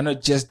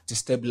cannot just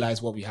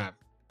destabilize what we have.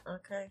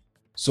 Okay.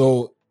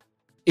 So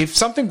if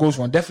something goes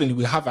wrong, definitely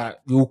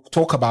we'll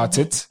talk about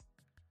it,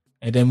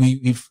 and then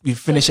we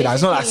finish it.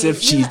 It's not as if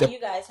she's you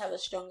guys have a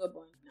stronger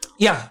bond now.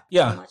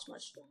 Yeah. much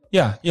stronger.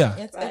 Yeah.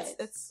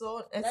 It's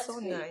so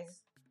Great.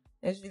 nice.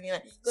 It's really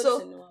nice. It's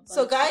good to know about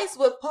So it. guys,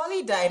 with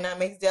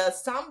polydynamics, there are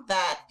some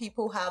that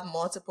people have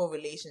multiple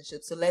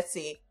relationships. So let's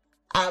say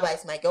Araba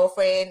is my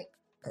girlfriend,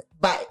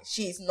 but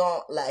she's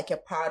not like a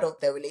part of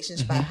the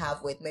relationship I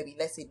have with, maybe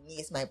let's say me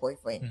is my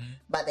boyfriend.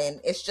 But then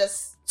it's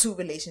just two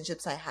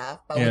relationships I have,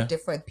 but with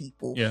different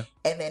people. Yeah.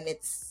 And then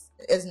it's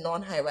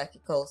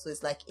non-hierarchical, so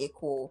it's like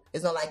equal.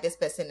 It's not like this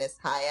person is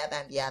higher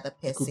than the other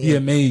person. Could be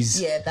a maze.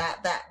 Yeah,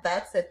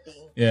 that's a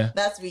thing. Yeah.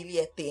 That's really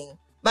a thing.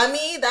 But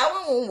me, that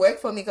one won't work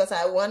for me because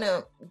I want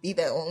to be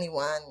the only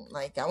one.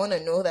 Like, I want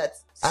to know that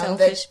I'm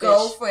the Selfish bitch.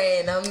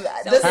 girlfriend.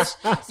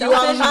 You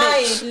are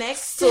mine.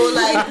 Next. So,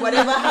 like,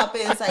 whatever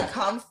happens, I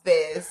come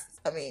first.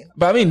 I mean.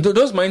 But I mean,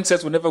 those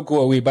mindsets will never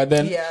go away. But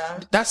then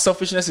that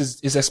selfishness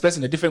is expressed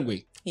in a different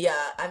way. Yeah,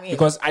 I mean.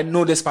 Because I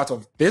know this part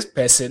of this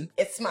person.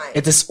 It's mine.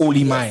 It is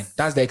only mine.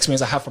 That's the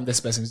experience I have from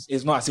this person.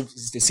 It's not as if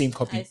it's the same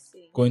copy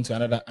going to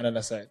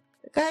another side.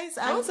 Guys,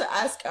 I want to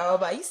ask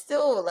Araba, are you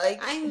still like...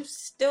 I'm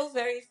still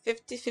very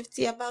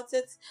 50-50 about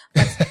it.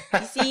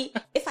 But you see,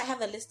 if I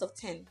have a list of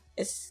 10,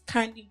 it's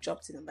currently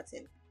dropped to number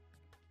 10.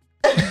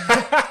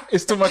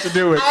 It's too much to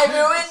deal with. I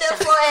ruined it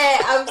for her.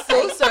 I'm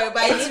so sorry,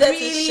 but I needed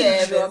to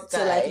share dropped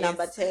this, to like guys.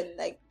 number 10.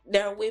 Like,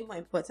 there are way more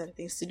important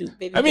things to do.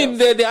 Baby I mean,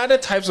 girls. there are other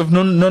types of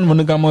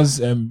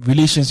non-monogamous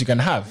relations you can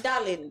have.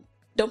 Darling,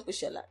 don't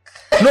push your luck.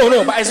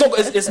 No, but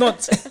it's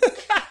not.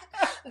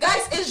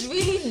 Guys, it's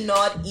really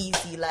not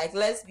easy. Like,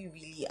 let's be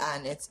really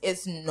honest.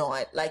 It's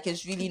not. Like,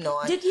 it's really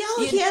not. Did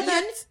y'all hear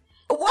that?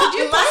 What? Could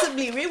you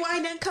possibly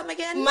rewind and come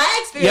again? My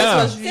experience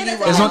was really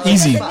it's not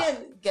easy.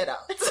 Get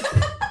out.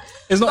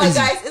 It's not but easy.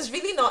 guys, it's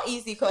really not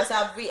easy because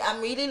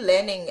I'm really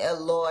learning a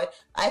lot.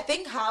 I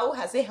think how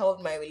has it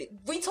helped my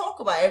we talk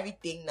about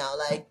everything now.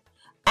 Like,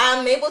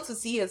 I'm able to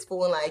see his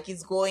phone, like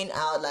he's going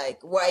out,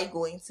 like where are you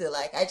going to?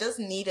 Like, I just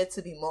needed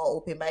to be more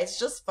open, but it's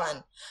just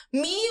fun.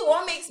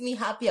 What makes me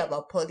happy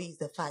about poly is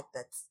the fact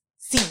that,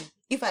 see,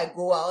 if I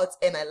go out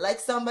and I like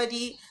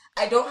somebody,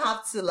 I don't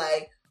have to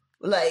like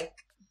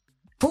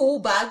pull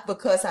back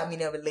because I'm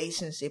in a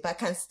relationship. I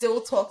can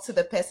still talk to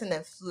the person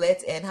and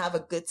flirt and have a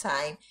good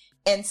time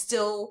and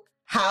still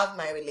have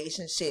my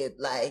relationship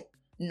like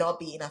not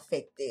being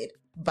affected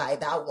by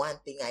that one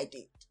thing I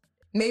did.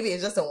 Maybe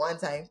it's just a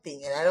one-time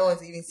thing and I don't want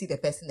to even see the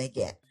person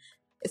again.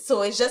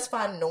 So it's just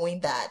fun knowing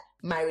that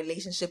my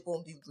relationship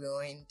won't be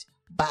ruined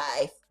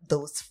by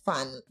those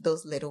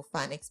little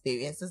fun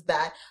experiences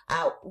that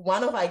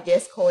one of our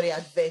guests called it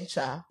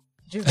adventure.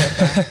 Do you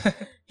remember?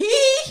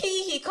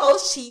 He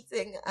calls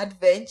cheating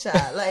adventure.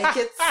 Like,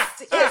 it's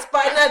his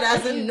partner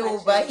doesn't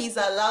know, but he's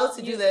allowed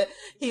to do the.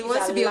 He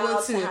wants to be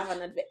able to have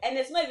an adventure, and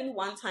it's not even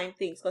one-time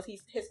things because he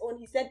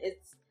said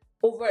it's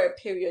over a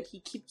period.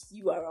 He keeps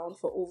you around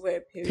for over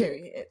a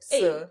period.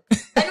 So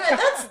anyway,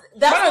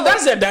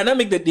 that's the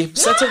dynamic that they've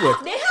settled with.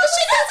 She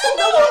doesn't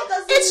know.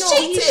 It's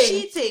cheating.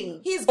 He's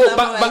cheating. He's but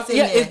glamorizing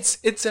yeah, it.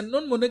 it's a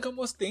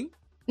non-monogamous thing.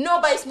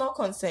 No, but it's not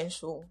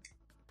consensual.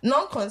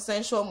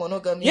 Non-consensual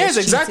monogamy. Yes,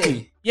 is exactly.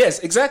 cheating. Yes,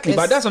 exactly.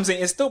 But that's what I'm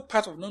saying. It's still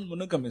part of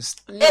non-monogamous.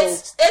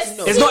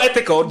 It's not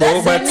ethical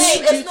though. But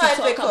it's not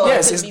ethical.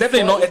 Yes, it's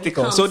definitely not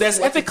ethical. So there's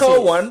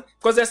ethical one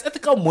because there's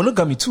ethical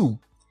monogamy too.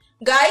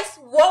 Guys,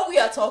 what we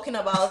are talking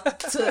about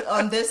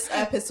on this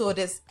episode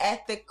is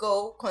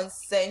ethical,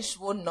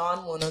 consensual,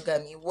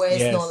 non-monogamy, where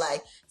it's not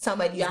like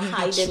somebody you're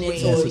hiding it.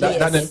 Yeah, so that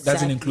doesn't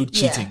exactly. include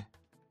cheating.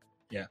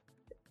 Yeah.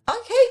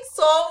 Okay,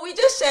 so we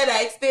just shared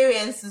our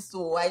experiences.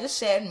 So I just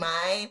shared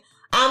mine.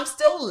 I'm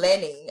still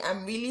learning.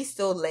 I'm really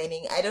still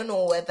learning. I don't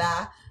know whether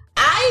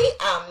I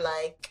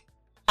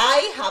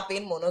have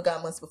been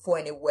monogamous before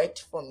and it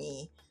worked for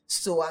me.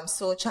 So I'm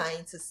still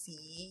trying to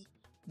see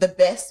the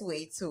best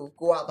way to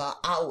go about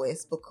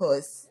ours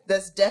because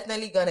there's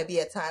definitely going to be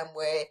a time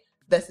where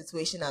the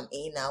situation I'm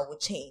in now will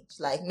change.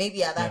 Like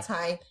maybe at that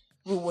time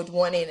we would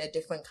want it in a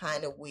different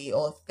kind of way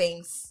or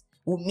things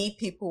will meet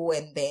people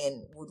and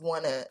then would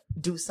want to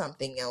do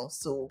something else.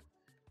 So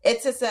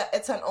it's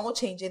an all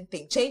changing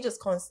thing. Change is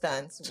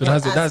constant. So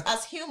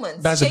as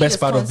humans, that's the best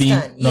part of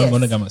being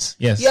non-monogamous.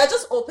 Yes. You're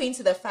just open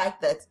to the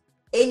fact that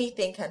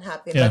anything can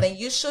happen, but then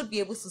you should be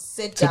able to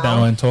sit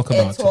down and talk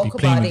about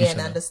it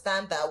and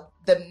understand that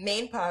the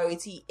main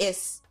priority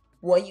is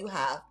what you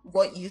have,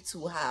 what you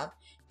two have.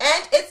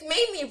 And it's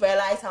made me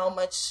realize how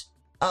much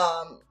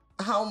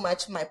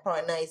my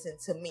partner is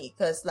into me.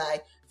 Because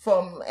like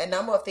from a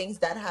number of things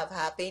that have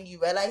happened, you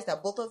realize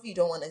that both of you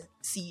don't want to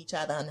see each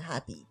other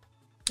unhappy.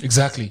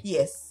 Exactly.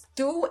 Yes.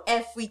 Through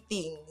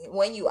everything,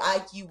 when you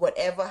argue,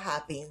 whatever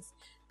happens,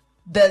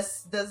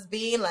 there's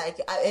being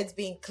like it's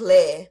being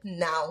clear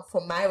now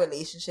for my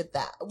relationship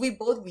that we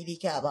both really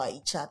care about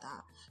each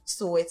other.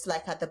 So it's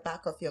like at the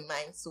back of your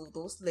mind. So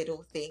those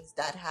little things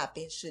that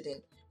happen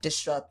shouldn't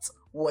disrupt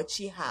what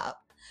you have.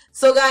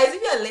 So guys,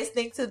 if you're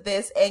listening to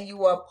this and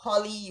you are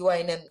poly, you are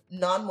in a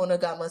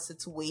non-monogamous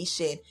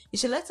situation, you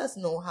should let us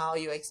know how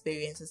your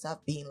experiences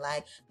have been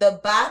like. The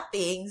bad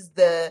things,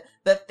 the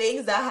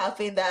things that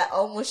happened that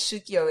almost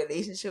shook your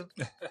relationship.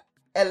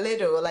 a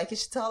little, like you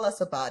should tell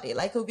us about it.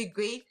 Like it would be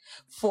great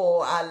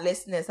for our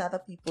listeners, other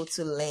people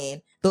to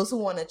learn. Those who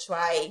want to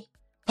try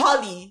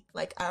poly,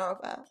 like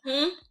Araba,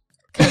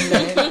 can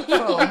learn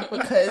from,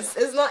 because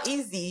it's not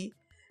easy.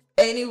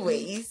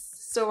 Anyways,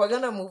 so we're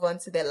gonna move on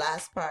to the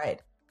last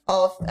part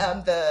of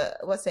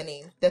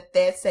the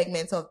third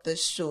segment of the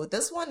show.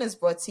 This one is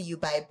brought to you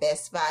by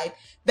Best Vibe.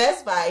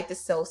 Best Vibe to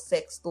sell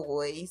sex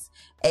toys,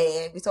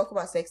 and we talk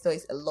about sex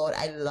toys a lot.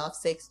 I love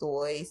sex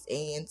toys,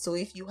 and so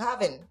if you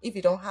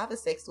don't have a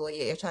sex toy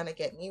yet, you're trying to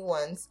get new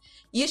ones,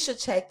 you should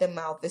check them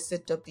out.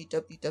 Visit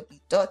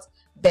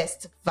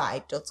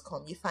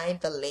www.bestvibe.com. You find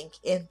the link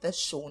in the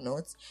show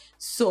notes.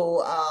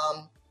 So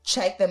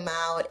check them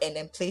out and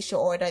then place your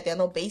order. They're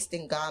not based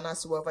in Ghana,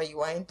 so wherever you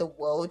are in the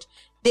world,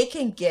 they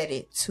can get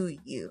it to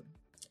you.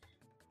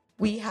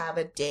 We have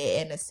a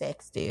day and a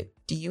sex tip.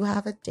 Do you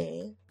have a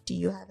day? Do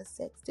you have a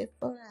sex tip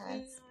for us? No,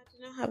 I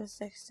do not have a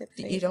sex tip.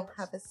 You don't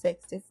have a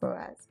sex tip for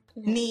us?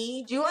 No.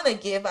 Nee, do you want to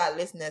give our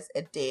listeners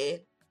a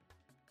day?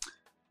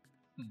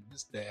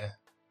 This day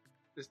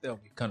will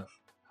be kind of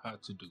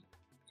hard to do.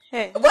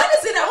 Hey. What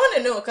is it? I want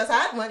to know, because I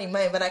had one in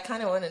mind, but I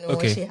kind of want to know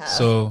what she has.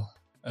 So,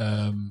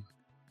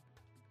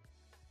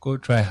 go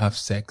try have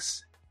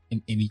sex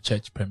in any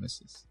church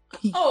premises.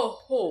 Or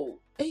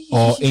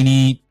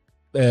any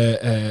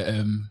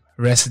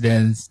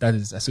residence that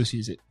is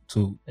associated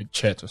to a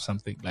church or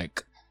something,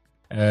 like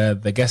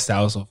the guest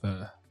house of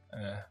a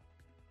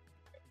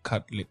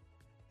Catholic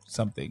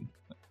something.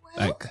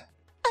 Well, like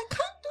I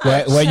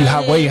can't do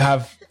where you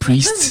have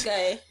priests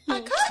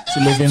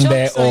living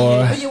there,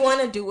 or but you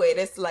want to do it.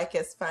 It's like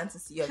a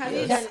fantasy of have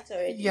yours. you done it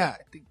already? Yeah,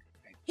 I think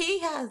he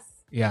has.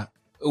 Yeah,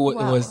 it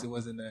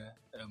was in a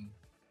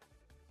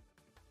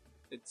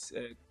it's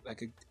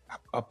like a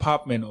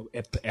apartment or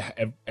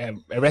a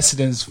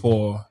residence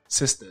for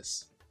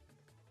sisters,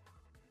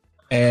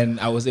 and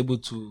I was able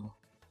to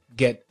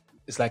get,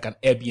 it's like an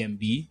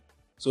Airbnb,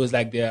 so it's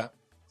like they're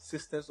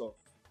sisters of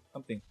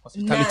something,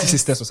 hospitality nuns.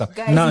 Sisters or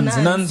something. Guys,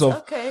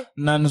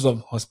 nuns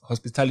of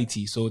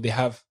hospitality. So they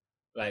have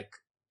like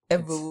a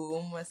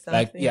room or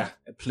something. Like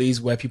a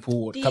place where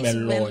people would come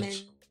and lodge. Women,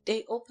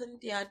 they open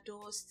their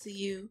doors to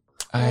you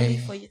only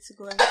for you to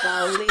go and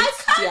violate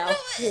their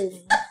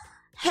home.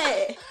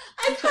 Hey,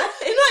 I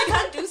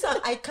can't do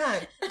something. I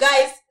can't.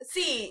 Guys,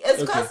 see,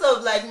 it's because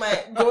of like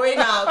my growing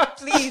up.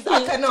 Please,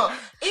 I cannot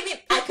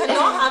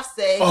have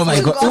sex. Oh my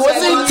God, it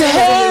was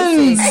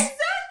intense. Exactly.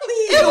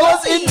 It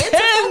was intense. It's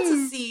fun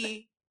to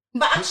see.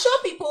 But I'm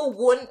sure people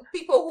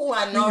who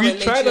are not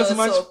religious tried as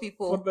much or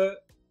people. For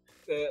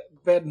the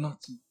bed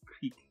not to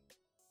creak.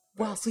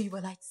 Wow, so you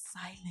were like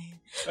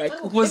silent. Like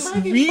it was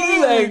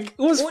really like it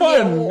was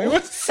fun. It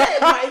was fun.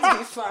 It might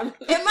be fun.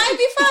 It might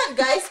be fun,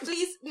 guys.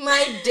 Please,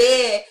 my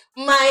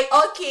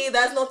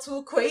that's not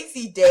too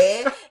crazy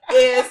day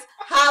is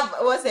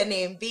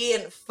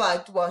being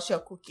fucked while you're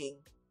cooking.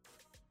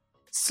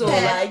 So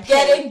like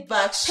getting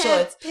back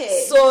shots.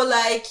 So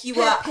like you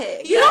don't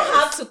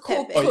have to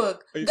cook.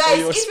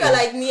 Guys, if you're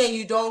like me and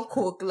you don't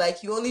cook,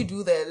 like you only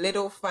do the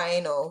little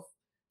frying of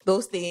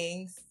those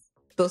things.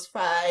 Those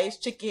fries,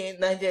 chicken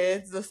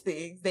nuggets, those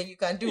things, then you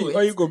can do it.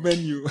 Or you go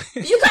menu.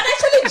 You can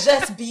actually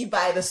just be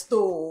by the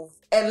stove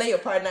and let your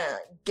partner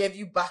give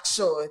you back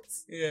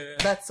shots. Yeah.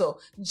 That's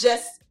all.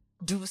 Just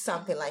do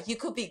something like, you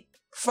could be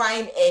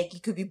frying egg,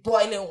 you could be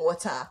boiling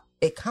water.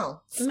 It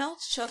counts.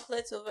 Melt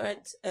chocolate over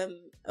it,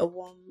 a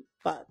warm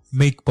bath.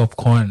 Make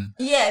popcorn.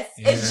 Yes,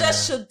 it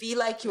just should be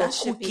like you're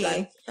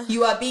cooking.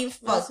 You are being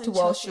fucked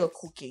whilst you're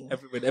cooking.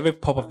 Every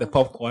pop of the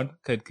popcorn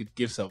could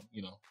give some,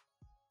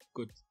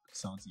 good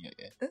sounds in your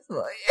ear. That's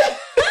right.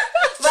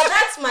 But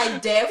that's my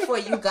dare for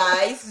you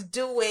guys.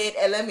 Do it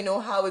and let me know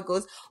how it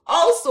goes.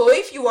 Also,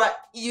 if you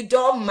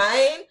don't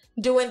mind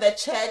doing the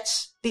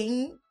church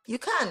thing, you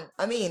can.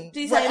 I mean,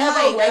 please,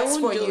 whatever works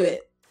for you.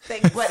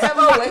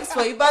 Whatever works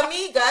for you. But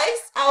me,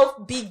 guys, I'll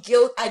be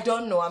guilt. I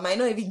don't know. I might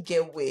not even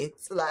get wet.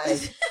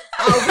 Like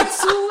I'll be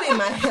too in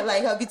my head.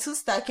 Like I'll be too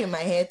stuck in my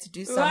head to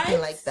do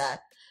something like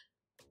that.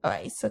 All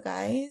right, so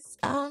guys,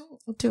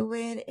 do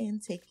it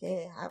and take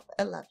care. Have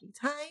a lovely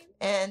time.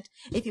 And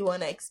if you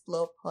want to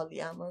explore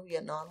polyamory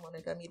or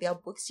non-monogamy, there are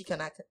books you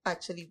can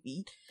actually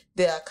read.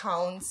 There are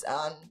accounts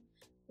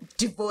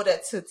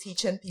devoted to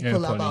teaching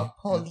people about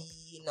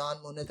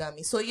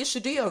non-monogamy. So you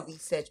should do your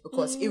research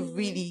because it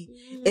really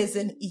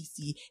isn't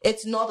easy.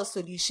 It's not a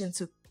solution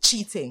to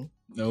cheating.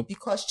 Nope.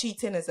 Because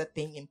cheating is a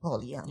thing in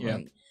polyamory. Yeah.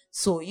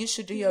 So you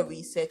should do your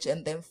research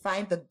and then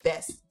find the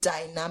best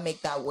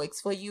dynamic that works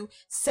for you.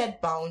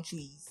 Set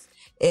boundaries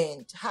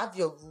and have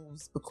your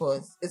rules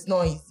because it's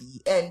not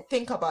easy. And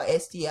think about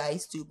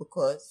STIs too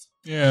because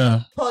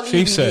poly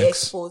really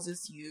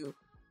exposes you.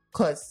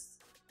 Because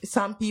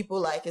some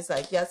people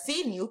you're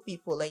seeing new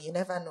people and you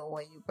never know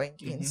what you bring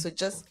in. So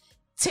just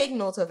take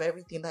note of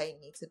everything that you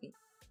need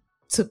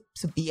to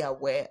be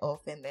aware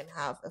of and then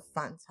have a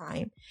fun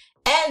time.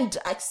 And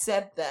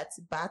accept that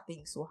bad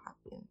things will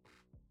happen.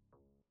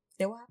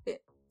 They will happen.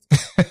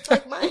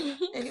 Like mine.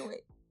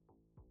 Anyway.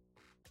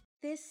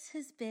 This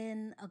has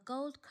been a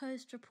Gold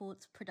Coast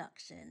Reports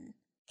production.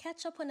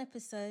 Catch up on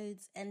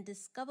episodes and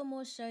discover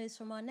more shows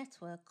from our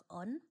network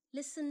on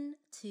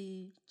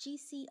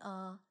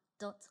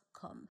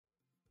listen2gcr.com.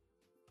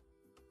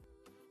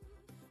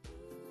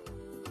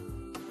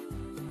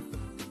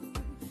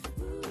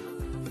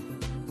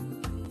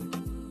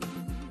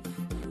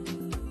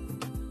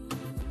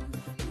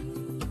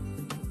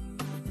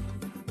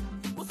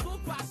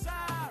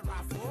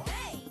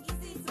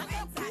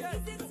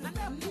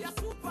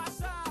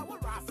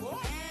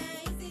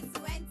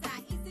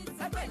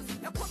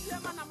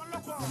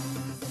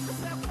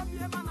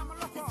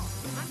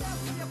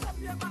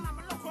 I'm